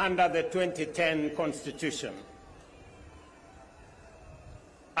under the 2010 Constitution.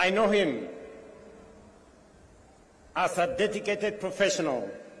 I know him as a dedicated professional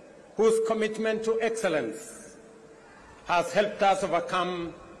whose commitment to excellence has helped us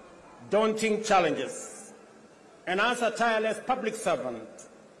overcome daunting challenges, and as a tireless public servant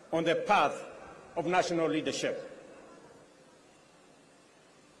on the path of national leadership.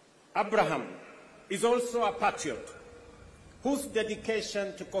 Abraham is also a patriot whose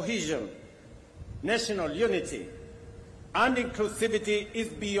dedication to cohesion, national unity, and inclusivity is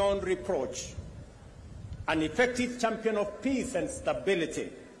beyond reproach, an effective champion of peace and stability,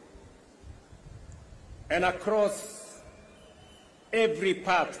 and across every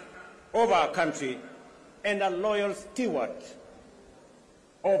part of our country, and a loyal steward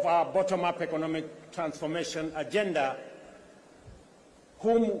of our bottom-up economic transformation agenda,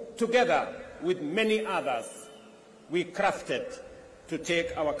 whom together with many others we crafted to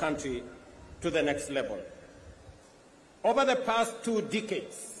take our country to the next level. Over the past 2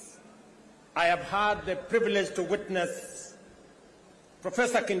 decades, I have had the privilege to witness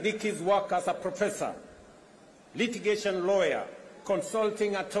Professor Kindiki's work as a professor, litigation lawyer,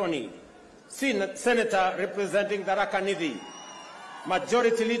 consulting attorney, senator representing Tharaka Nithi,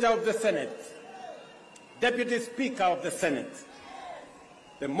 majority leader of the Senate, deputy speaker of the Senate,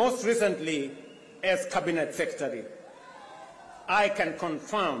 the most recently as cabinet secretary. I can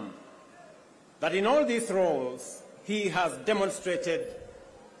confirm that in all these roles, he has demonstrated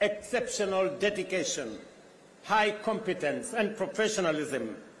exceptional dedication, high competence and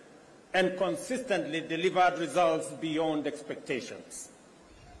professionalism, and consistently delivered results beyond expectations.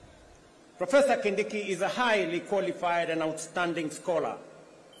 Professor Kindiki is a highly qualified and outstanding scholar,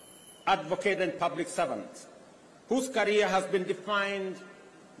 advocate and public servant, whose career has been defined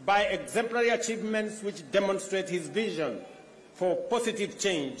by exemplary achievements which demonstrate his vision for positive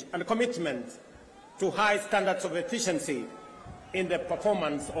change and commitment to high standards of efficiency in the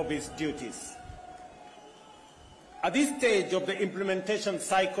performance of his duties. At this stage of the implementation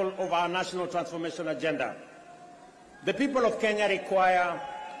cycle of our national transformation agenda, the people of Kenya require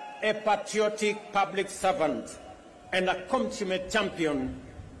a patriotic public servant and a consummate champion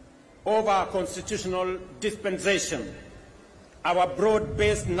of our constitutional dispensation, our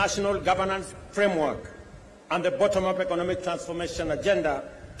broad-based national governance framework, and the bottom-up economic transformation agenda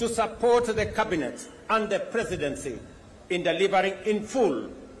to support the cabinet and the presidency in delivering in full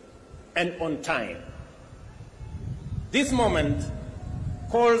and on time. This moment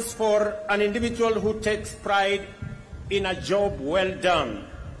calls for an individual who takes pride in a job well done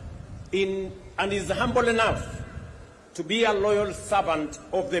and is humble enough to be a loyal servant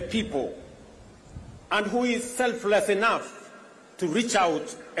of the people, and who is selfless enough to reach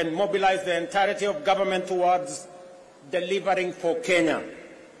out and mobilize the entirety of government towards delivering for Kenya,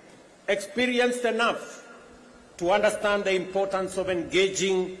 experienced enough to understand the importance of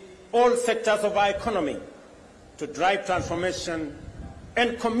engaging all sectors of our economy to drive transformation,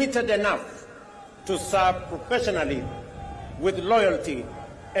 and committed enough to serve professionally with loyalty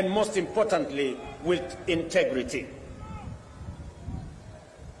and, most importantly, with integrity.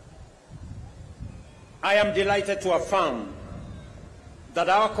 I am delighted to affirm that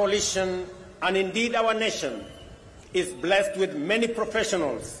our coalition, and indeed our nation, is blessed with many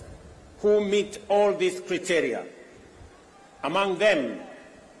professionals who meet all these criteria. Among them,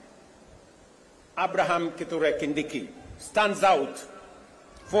 Abraham Kithure Kindiki stands out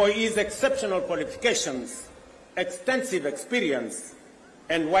for his exceptional qualifications, extensive experience,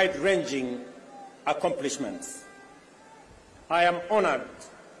 and wide-ranging accomplishments. I am honored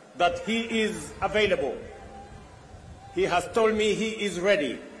that he is available. He has told me he is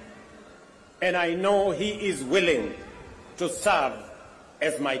ready, and I know he is willing to serve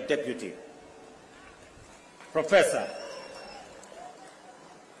as my deputy. Professor,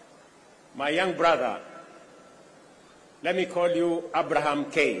 my young brother, let me call you Abraham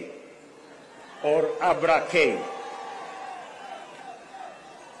K, or Abra K.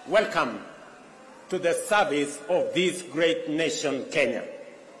 Welcome to the service of this great nation, Kenya.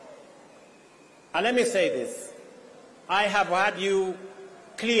 And let me say this, I have heard you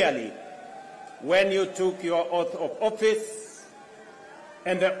clearly when you took your oath of office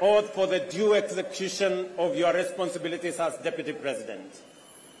and the oath for the due execution of your responsibilities as Deputy President.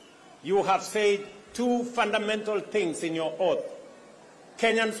 You have said 2 fundamental things in your oath.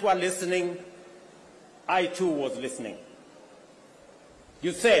 Kenyans were listening. I too was listening.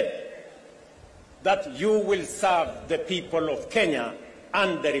 You said that you will serve the people of Kenya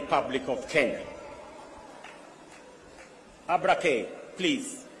and the Republic of Kenya. Abrake,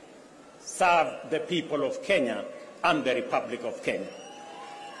 please serve the people of Kenya and the Republic of Kenya.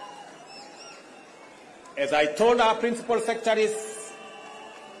 As I told our principal secretaries,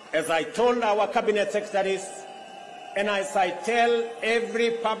 as I told our cabinet secretaries, and as I tell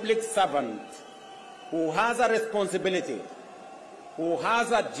every public servant who has a responsibility, who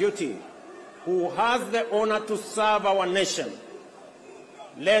has a duty, who has the honor to serve our nation,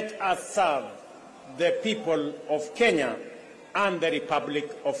 let us serve the people of Kenya and the Republic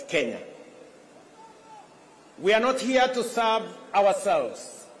of Kenya. We are not here to serve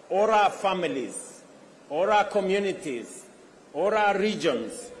ourselves or our families or our communities, or our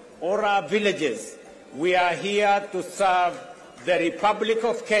regions, or our villages. We are here to serve the Republic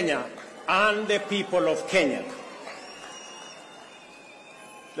of Kenya and the people of Kenya.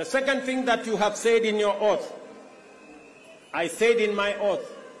 The second thing that you have said in your oath, I said in my oath,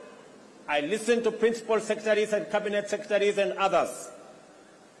 I listened to principal secretaries and cabinet secretaries and others.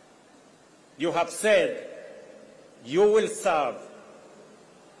 You have said you will serve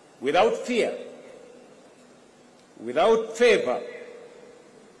without fear, without favor,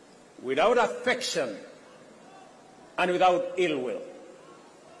 without affection, and without ill will.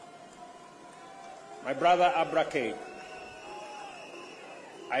 My brother Abrake,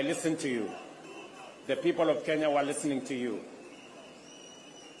 I listened to you. The people of Kenya were listening to you.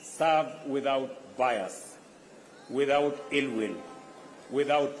 Serve without bias, without ill will,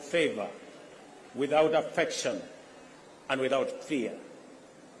 without favor, without affection, and without fear.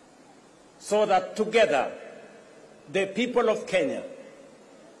 So that together, the people of Kenya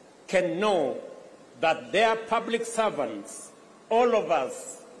can know that their public servants, all of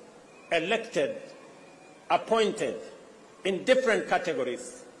us, elected, appointed in different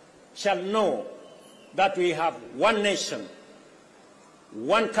categories, shall know that we have one nation,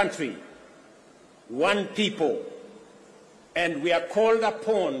 one country, one people, and we are called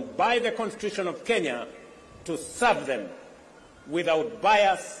upon by the Constitution of Kenya to serve them without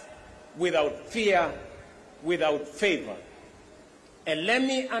bias, without fear, without favor. And let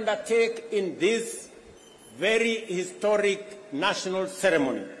me undertake in this very historic national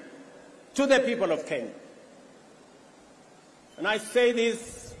ceremony to the people of Kenya. And I say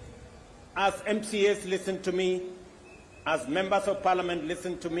this as MCAs listen to me, as members of parliament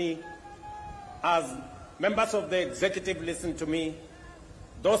listen to me, as members of the executive listen to me,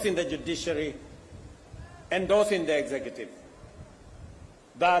 those in the judiciary and those in the executive,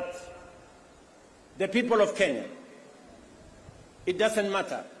 that the people of Kenya, it doesn't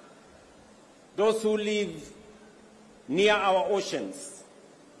matter, those who live near our oceans,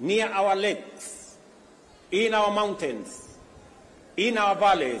 near our lakes, in our mountains, in our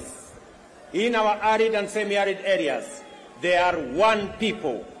valleys, in our arid and semi-arid areas, they are one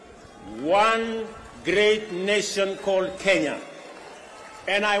people, one great nation called Kenya.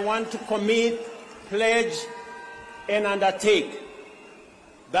 And I want to commit, pledge, and undertake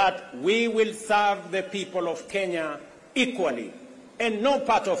that we will serve the people of Kenya equally, and no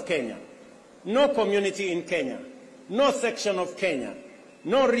part of Kenya, no community in Kenya, no section of Kenya,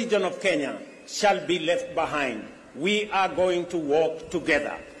 no region of Kenya shall be left behind. We are going to work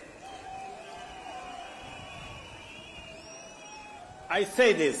together. I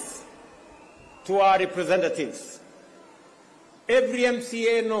say this to our representatives. Every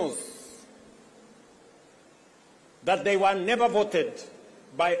MCA knows that they were never voted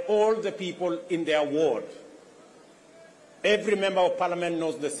by all the people in their ward. Every member of parliament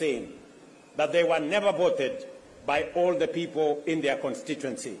knows the same, that they were never voted by all the people in their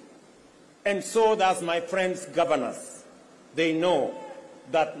constituency. And so does my friends governors. They know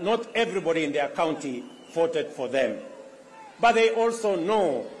that not everybody in their county voted for them. But they also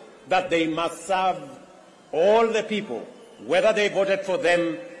know that they must serve all the people, whether they voted for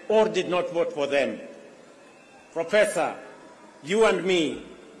them or did not vote for them. Professor, you and me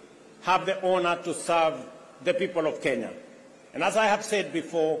have the honor to serve the people of Kenya. And as I have said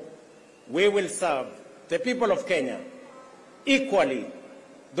before, we will serve the people of Kenya equally,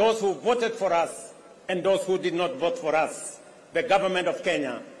 those who voted for us and those who did not vote for us. The government of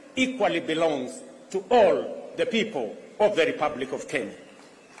Kenya equally belongs to all the people of the Republic of Kenya.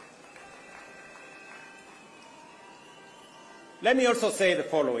 Let me also say the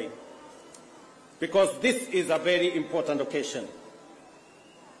following, because this is a very important occasion.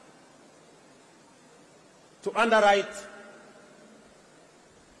 To underwrite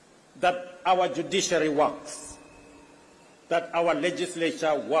that our judiciary works, that our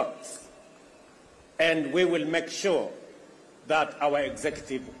legislature works, and we will make sure that our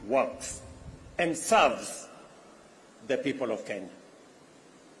executive works and serves the people of Kenya.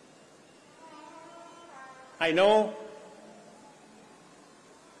 I know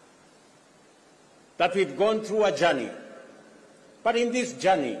that we've gone through a journey, but in this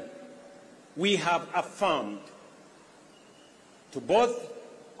journey, we have affirmed to both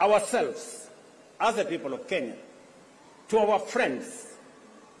ourselves as the people of Kenya, to our friends,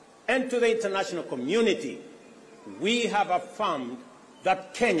 and to the international community, we have affirmed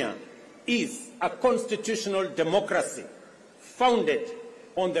that Kenya is a constitutional democracy founded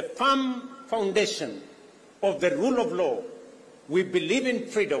on the firm foundation of the rule of law. We believe in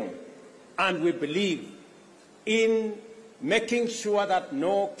freedom, and we believe in making sure that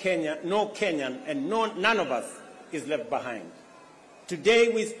no Kenyan and none of us is left behind. Today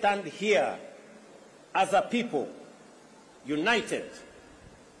we stand here as a people, united,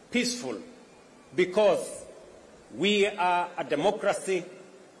 peaceful, because we are a democracy,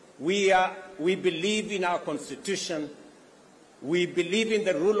 we believe in our constitution, we believe in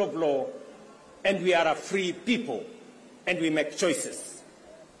the rule of law, and we are a free people, and we make choices.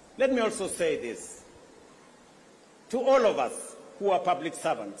 Let me also say this. To all of us who are public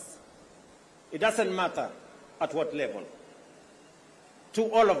servants, it doesn't matter at what level. To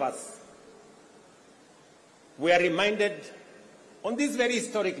all of us, we are reminded on this very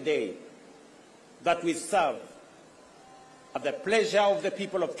historic day that we serve at the pleasure of the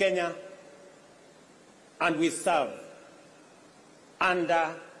people of Kenya, and we serve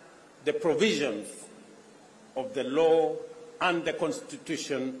under the provisions of the law and the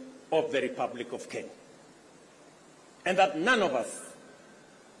Constitution of the Republic of Kenya. And that none of us,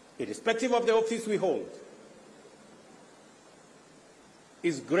 irrespective of the office we hold,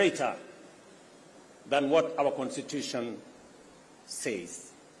 is greater than what our Constitution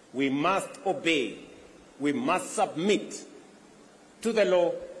says. We must obey, we must submit to the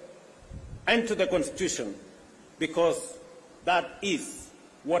law and to the Constitution, because that is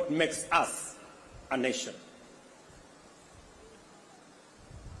what makes us a nation.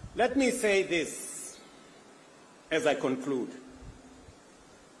 Let me say this as I conclude.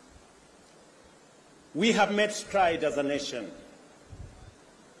 We have made stride as a nation.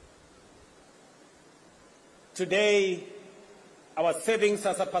 Today, our savings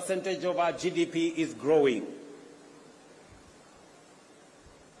as a percentage of our GDP is growing.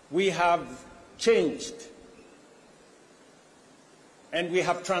 We have changed and we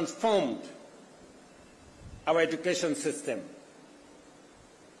have transformed our education system.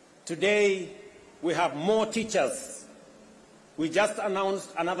 Today, we have more teachers. We just announced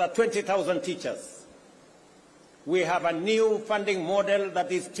another 20,000 teachers. We have a new funding model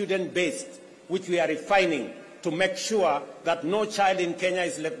that is student-based, which we are refining to make sure that no child in Kenya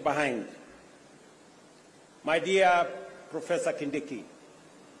is left behind. My dear Professor Kindiki,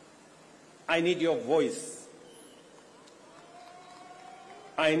 I need your voice.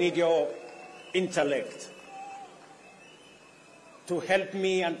 I need your intellect to help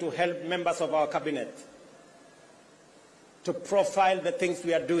me and to help members of our cabinet to profile the things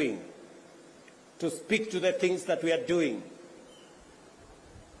we are doing, to speak to the things that we are doing.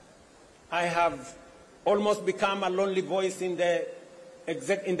 I have almost become a lonely voice in the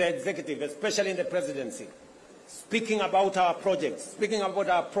executive, especially in the presidency, speaking about our projects, speaking about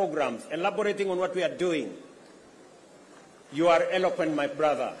our programs, elaborating on what we are doing. You are eloquent, my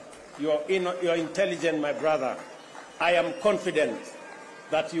brother. You are intelligent, my brother. I am confident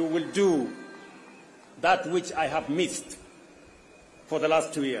that you will do that which I have missed for the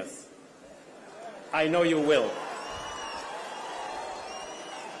last 2 years. I know you will.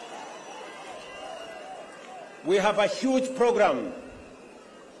 We have a huge program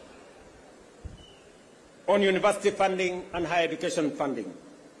on university funding and higher education funding.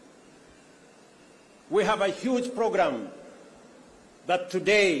 We have a huge program that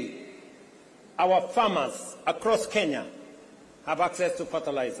today our farmers across Kenya have access to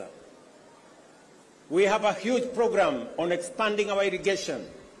fertilizer. We have a huge program on expanding our irrigation.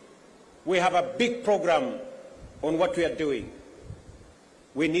 We have a big program on what we are doing.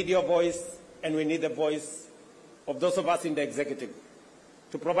 We need your voice, and we need the voice of those of us in the executive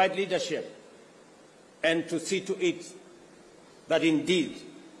to provide leadership and to see to it that indeed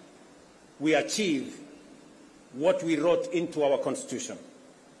we achieve what we wrote into our Constitution.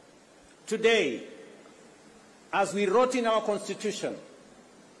 Today, as we wrote in our Constitution,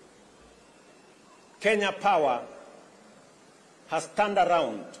 Kenya Power has turned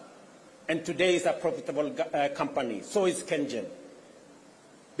around and today is a profitable company. So is KenGen,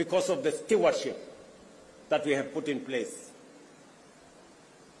 because of the stewardship that we have put in place.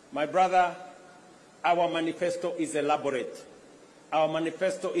 My brother, our manifesto is elaborate. Our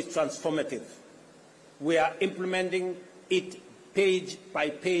manifesto is transformative. We are implementing it page by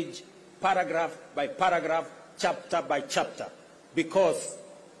page, paragraph by paragraph, chapter by chapter, because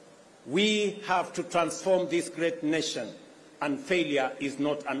we have to transform this great nation, and failure is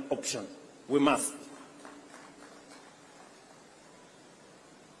not an option. We must.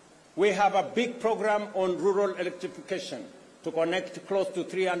 We have a big program on rural electrification to connect close to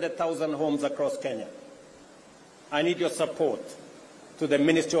 300,000 homes across Kenya. I need your support to the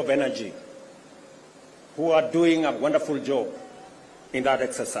Ministry of Energy, who are doing a wonderful job in that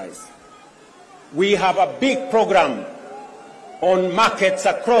exercise. We have a big program on markets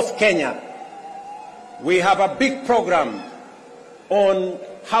across Kenya. We have a big program on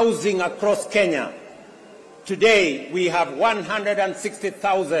housing across Kenya. Today, we have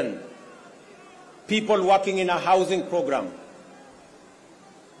 160,000 people working in a housing program.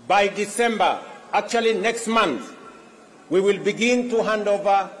 By December, actually next month, we will begin to hand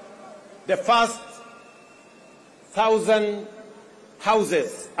over the first 1,000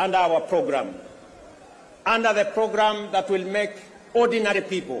 houses under our program, under the program that will make ordinary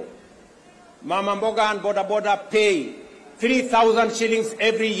people, Mama Mboga and Boda Boda, pay 3,000 shillings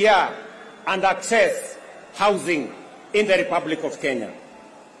every year and access housing in the Republic of Kenya.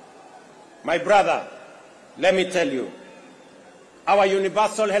 My brother, let me tell you, our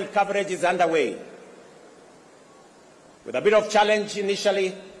universal health coverage is underway, with a bit of challenge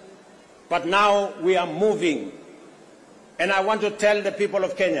initially, but now we are moving. And I want to tell the people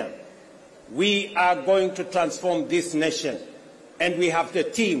of Kenya, we are going to transform this nation. And we have the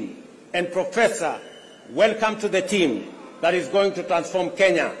team. And Professor, welcome to the team that is going to transform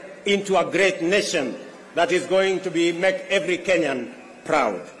Kenya into a great nation that is going to make every Kenyan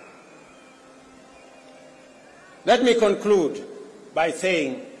proud. Let me conclude by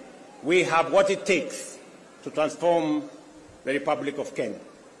saying we have what it takes to transform the Republic of Kenya.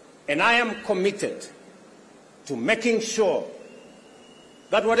 And I am committed to making sure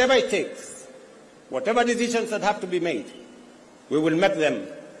that whatever it takes, whatever decisions that have to be made, we will make them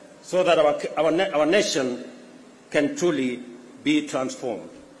so that our nation can truly be transformed.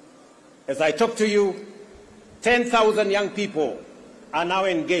 As I talk to you, 10,000 young people are now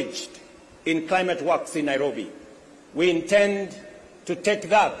engaged in climate works in Nairobi. We intend to take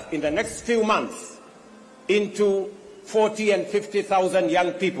that in the next few months into 40 and 50,000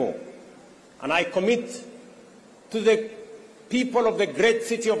 young people. And I commit to the people of the great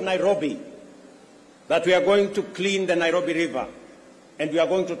city of Nairobi that we are going to clean the Nairobi River and we are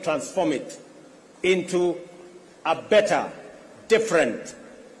going to transform it into a better, different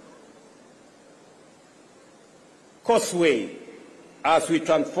causeway as we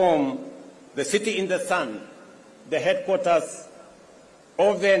transform the city in the sun, the headquarters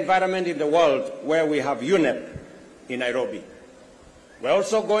of the environment in the world, where we have UNEP in Nairobi. We're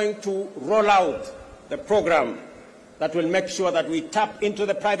also going to roll out the program that will make sure that we tap into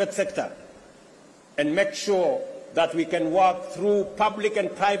the private sector and make sure that we can work through public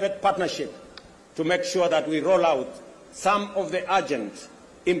and private partnership to make sure that we roll out some of the urgent,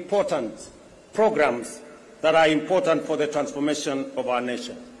 important programs that are important for the transformation of our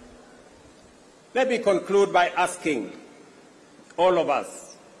nation. Let me conclude by asking all of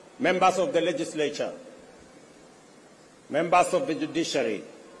us, members of the legislature, members of the judiciary,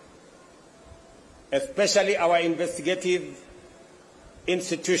 especially our investigative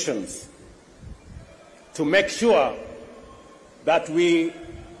institutions, to make sure that we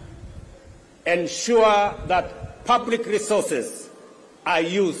ensure that public resources are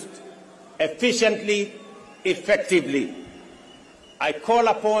used efficiently, effectively. I call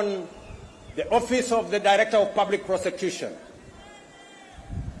upon the Office of the Director of Public Prosecution,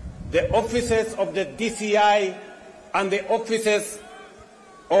 the offices of the DCI and the offices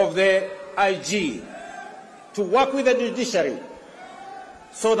of the IG to work with the judiciary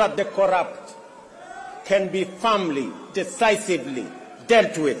so that the corrupt can be firmly, decisively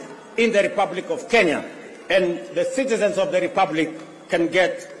dealt with in the Republic of Kenya, and the citizens of the Republic can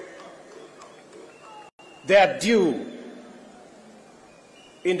get their due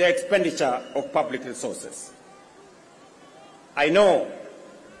in the expenditure of public resources. I know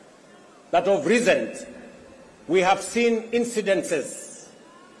that of recent we have seen incidences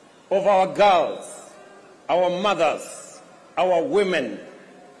of our girls, our mothers, our women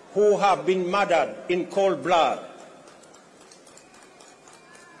who have been murdered in cold blood.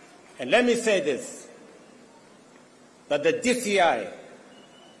 And let me say this, that the DCI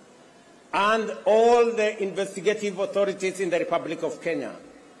and all the investigative authorities in the Republic of Kenya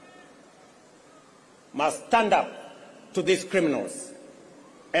must stand up to these criminals,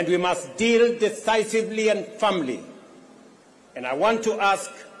 and we must deal decisively and firmly. And I want to ask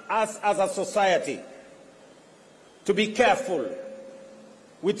us as a society to be careful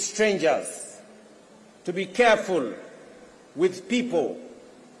with strangers, to be careful with people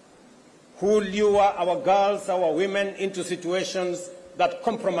who lure our girls, our women into situations that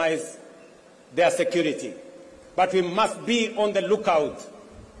compromise their security. But we must be on the lookout,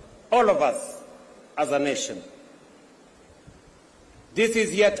 all of us as a nation. This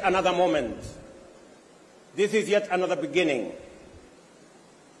is yet another moment. This is yet another beginning.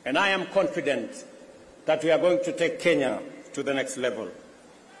 And I am confident that we are going to take Kenya to the next level.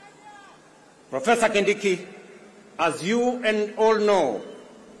 Professor Kindiki, as you and all know,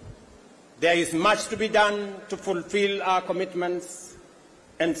 There is much to be done to fulfill our commitments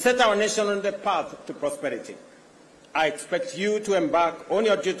and set our nation on the path to prosperity. I expect you to embark on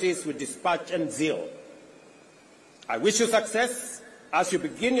your duties with dispatch and zeal. I wish you success as you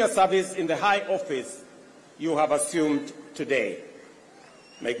begin your service in the high office you have assumed today.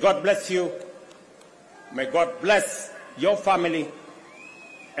 May God bless you. May God bless your family.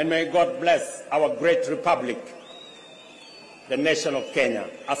 And may God bless our great republic, the nation of Kenya.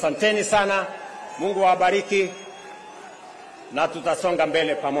 Asanteni sana, Mungu wabariki, na tutasonga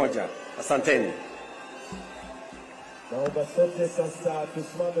mbele pamoja. Asanteni. Naomba sote sasa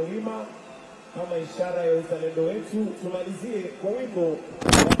tusimame wima kama ishara ya uzalendo wetu. Tumalizie kwa wimbo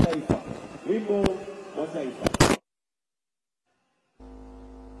wa taifa. Wimbo wa taifa.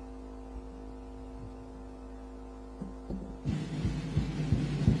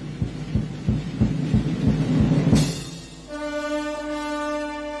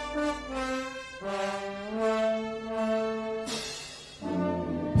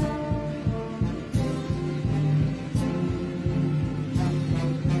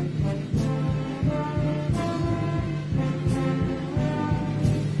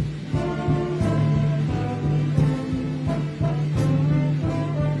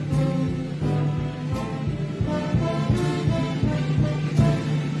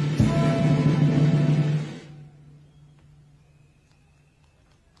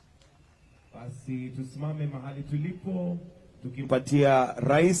 Tusimame mahali tulipo tukimpatia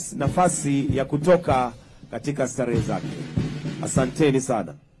rais nafasi ya kutoka katika starehe zake. Asanteni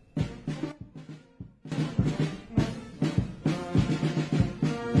sana.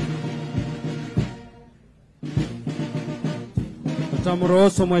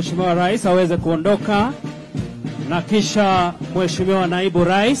 Tutamruhusu Mheshimiwa Rais aweze kuondoka na kisha Mheshimiwa Naibu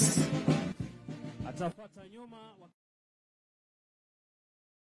Rais